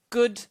into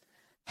good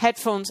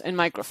headphones and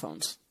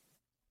microphones.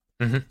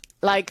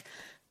 Like,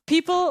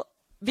 people...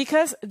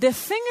 Because the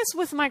thing is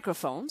with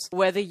microphones,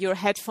 whether your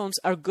headphones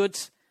are good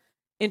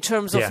in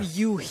terms of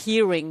you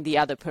hearing the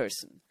other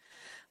person.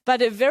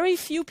 But very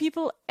few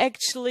people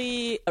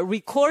actually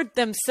record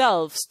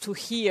themselves to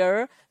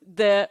hear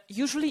the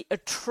usually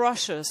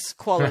atrocious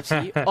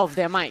quality of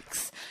their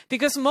mics.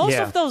 Because most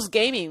of those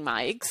gaming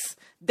mics,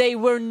 they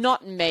were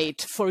not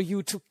made for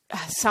you to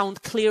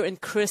sound clear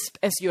and crisp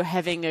as you're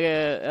having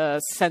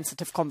a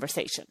sensitive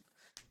conversation.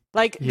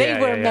 Like, they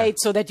were made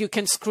so that you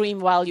can scream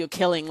while you're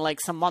killing,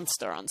 like, some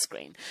monster on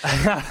screen.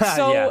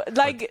 So,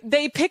 like,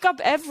 they pick up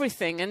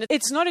everything. And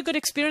it's not a good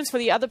experience for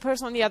the other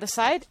person on the other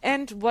side.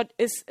 And what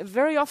is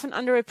very often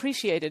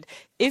underappreciated,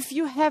 if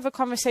you have a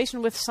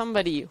conversation with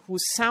somebody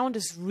whose sound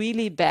is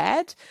really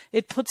bad,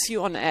 it puts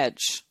you on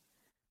edge.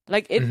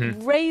 Like, it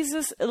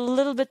raises a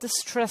little bit the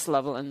stress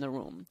level in the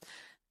room.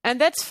 And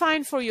that's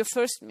fine for your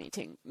first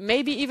meeting,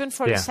 maybe even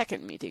for the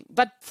second meeting.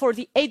 But for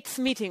the 8th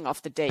meeting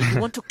of the day, you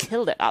want to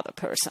kill that other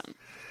person.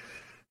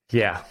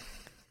 Yeah.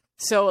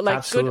 So,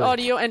 like, good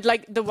audio. And,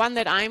 like, the one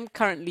that I'm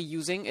currently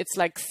using, it's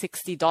like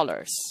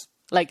 $60.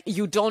 Like,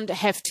 you don't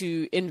have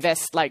to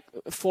invest, like,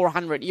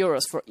 400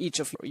 euros for each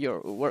of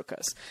your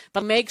workers.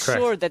 But make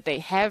sure that they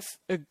have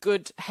a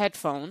good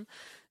headphone.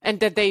 And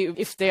that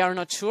if they are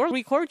not sure,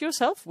 record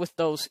yourself with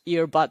those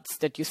earbuds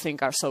that you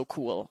think are so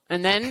cool.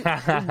 And then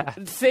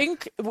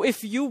think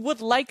if you would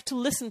like to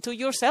listen to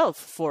yourself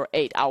for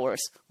 8 hours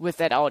with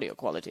that audio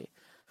quality.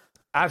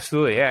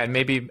 Absolutely, yeah. And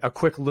maybe a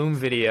quick Loom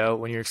video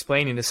when you're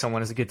explaining to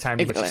someone is a good time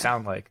to get you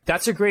sound like.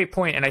 That's a great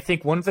point. And I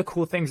think one of the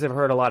cool things I've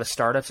heard a lot of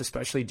startups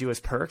especially do as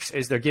perks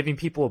is they're giving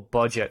people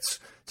budgets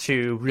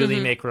to really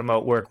make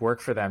remote work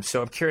for them.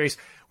 So I'm curious,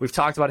 we've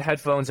talked about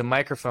headphones and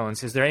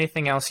microphones. Is there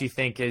anything else you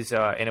think is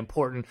an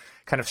important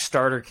kind of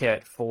starter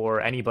kit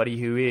for anybody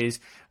who is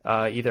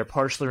either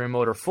partially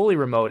remote or fully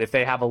remote if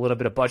they have a little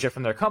bit of budget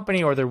from their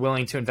company or they're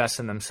willing to invest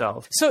in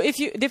themselves? So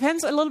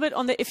depends a little bit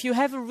on if you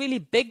have a really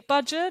big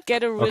budget,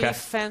 get a really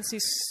fancy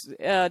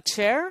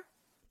chair.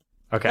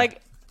 Okay.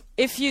 Like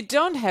if you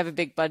don't have a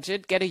big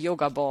budget, get a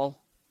yoga ball.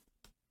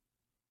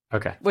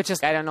 Okay. Which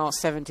is, I don't know,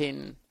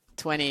 $17,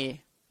 $20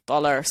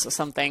 or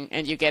something,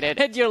 and you get it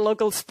at your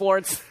local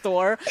sports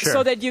store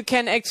so that you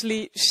can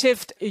actually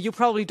shift. You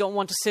probably don't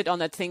want to sit on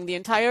that thing the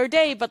entire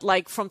day, but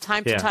like from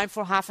time to time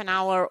for half an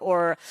hour,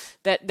 or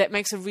that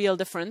makes a real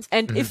difference.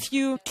 And if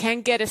you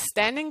can get a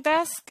standing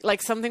desk,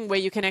 like something where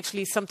you can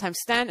actually sometimes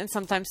stand and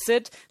sometimes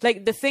sit,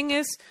 like the thing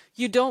is,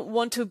 you don't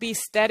want to be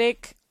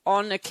static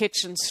on a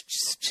kitchen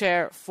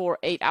chair for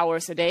 8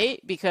 hours a day,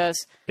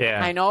 because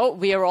I know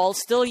we are all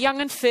still young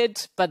and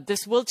fit, but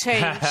this will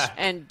change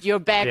and your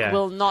back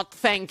will not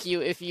thank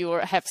you if you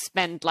have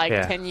spent like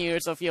 10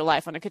 years of your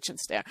life on a kitchen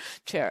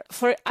chair.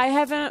 I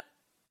have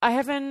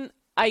an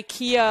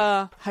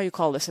IKEA, how you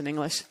call this in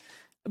English?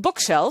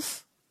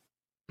 Bookshelf.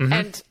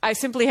 And I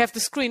simply have the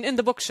screen in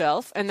the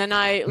bookshelf, and then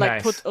I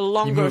put a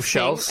longer thing,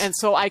 shelves. And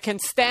so I can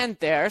stand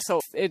there.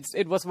 So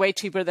it was way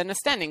cheaper than a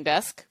standing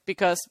desk,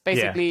 because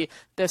basically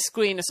the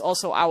screen is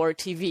also our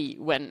TV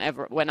when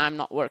I'm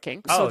not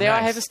working. So I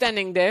have a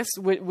standing desk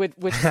with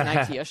an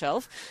IKEA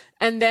shelf,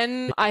 and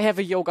then I have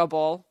a yoga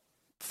ball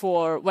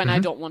for when I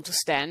don't want to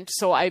stand.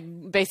 So I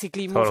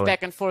basically move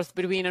back and forth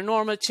between a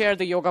normal chair,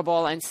 the yoga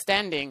ball, and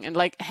standing. And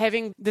like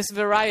having this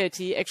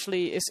variety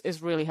actually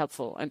is really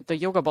helpful. And the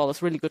yoga ball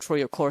is really good for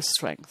your core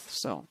strength.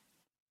 So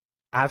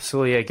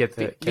absolutely, I get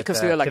that.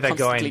 Because you're like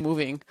constantly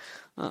moving.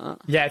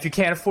 Yeah, if you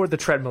can't afford the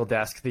treadmill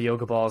desk, the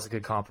yoga ball is a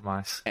good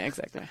compromise.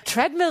 Exactly.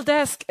 Treadmill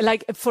desk,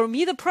 like for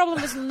me, the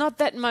problem is not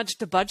that much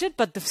the budget,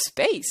 but the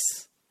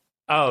space.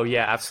 Oh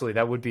yeah, absolutely.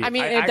 That would be. I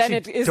mean, I then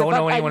it is. Don't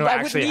know anyone who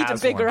actually would need has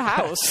a bigger one.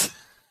 house.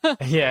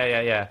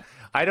 Yeah.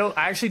 I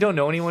actually don't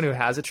know anyone who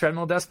has a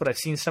treadmill desk, but I've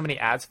seen so many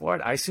ads for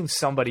it. I assume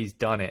somebody's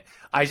done it.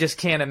 I just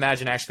can't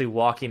imagine actually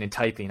walking and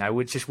typing. I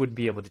wouldn't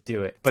be able to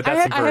do it. But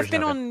that's I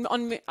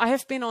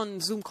have been on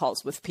Zoom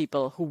calls with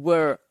people who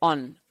were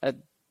on a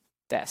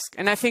desk,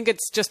 and I think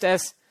it's just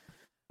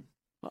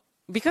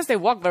because they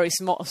walk very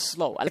slow.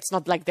 It's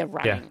not like they're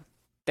running. Yeah.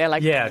 They're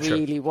like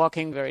really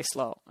walking very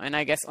slow. And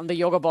I guess on the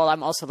yoga ball,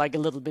 I'm also like a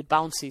little bit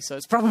bouncy, so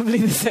it's probably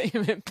the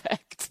same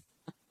impact.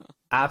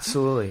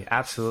 Absolutely.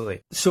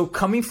 So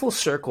coming full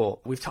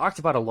circle, we've talked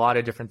about a lot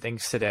of different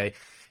things today.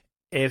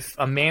 If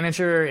a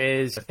manager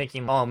is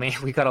thinking, oh man,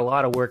 we got a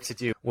lot of work to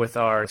do with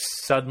our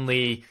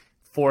suddenly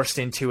forced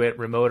into it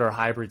remote or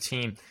hybrid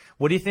team,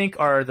 what do you think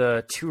are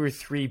the 2 or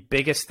 3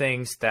 biggest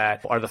things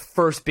that are the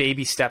first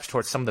baby steps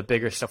towards some of the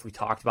bigger stuff we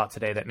talked about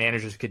today that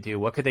managers could do?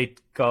 What could they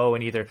go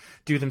and either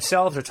do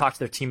themselves or talk to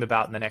their team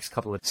about in the next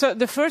couple of days? So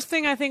the first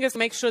thing I think is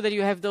make sure that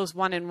you have those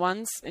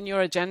one-on-ones in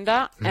your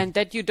agenda and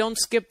that you don't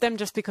skip them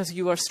just because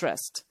you are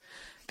stressed.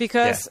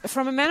 Because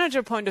from a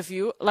manager point of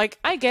view, like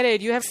I get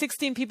it, you have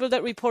 16 people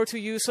that report to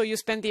you, so you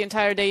spend the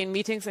entire day in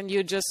meetings and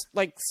you're just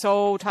like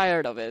so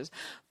tired of it.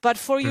 But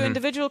for your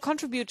individual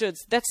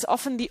contributors, that's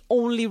often the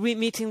only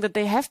meeting that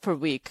they have per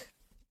week,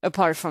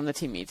 apart from the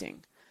team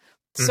meeting.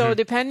 So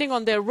depending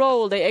on their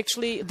role,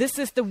 this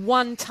is the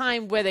one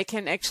time where they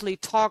can actually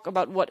talk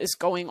about what is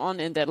going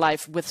on in their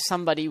life with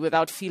somebody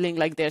without feeling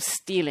like they're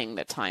stealing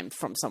the time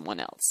from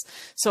someone else.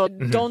 So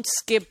don't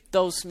skip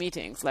those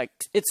meetings. Like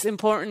it's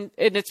important,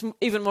 and it's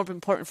even more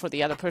important for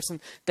the other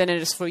person than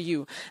it is for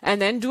you. And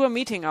then do a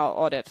meeting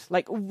audit.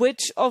 Like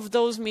which of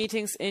those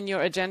meetings in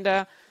your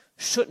agenda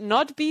should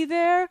not be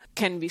there,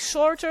 can be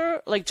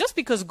shorter. Like just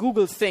because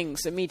Google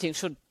thinks a meeting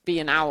should be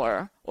an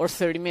hour or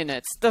 30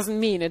 minutes doesn't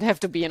mean it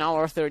have to be an hour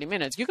or 30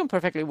 minutes. You can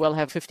perfectly well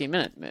have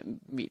 15-minute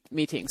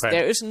meetings. Right.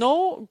 There's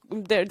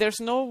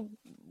no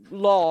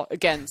law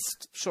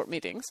against short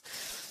meetings.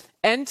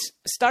 And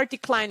start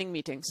declining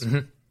meetings.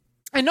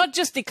 And not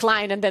just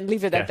decline and then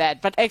leave it at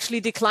that, but actually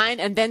decline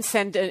and then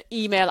send an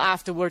email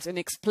afterwards and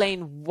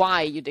explain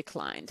why you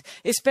declined.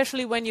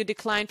 Especially when you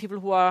decline people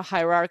who are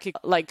hierarchical,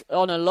 like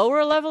on a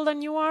lower level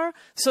than you are,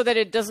 so that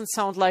it doesn't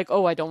sound like,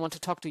 oh, I don't want to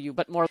talk to you,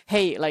 but more,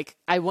 hey, like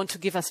I want to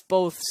give us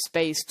both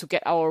space to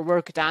get our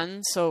work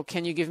done. So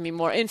can you give me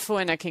more info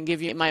and I can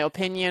give you my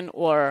opinion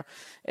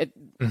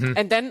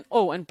and then,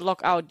 and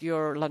block out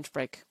your lunch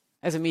break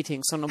as a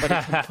meeting so nobody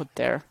can put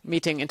their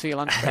meeting into your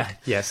lunch break.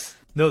 Yes.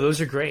 No,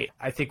 those are great.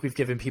 I think we've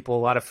given people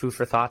a lot of food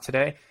for thought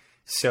today.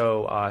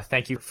 So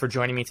thank you for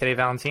joining me today,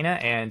 Valentina.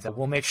 And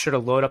we'll make sure to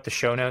load up the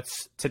show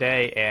notes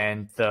today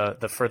and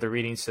the further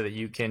readings so that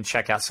you can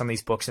check out some of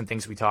these books and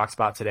things we talked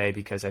about today,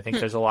 because I think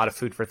there's a lot of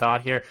food for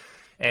thought here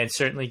and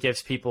certainly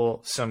gives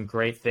people some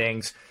great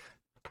things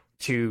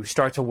to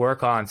start to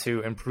work on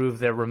to improve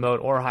their remote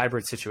or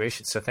hybrid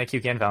situation. So thank you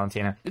again,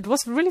 Valentina. It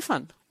was really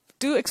fun.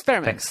 do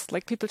experiments. Thanks.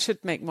 Like people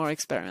should make more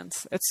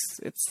experiments.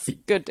 It's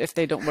good if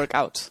they don't work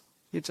out.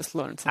 You just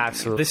learn something.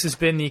 Absolutely. This has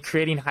been the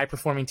Creating High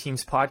Performing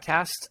Teams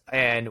podcast,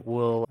 and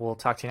we'll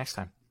talk to you next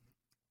time.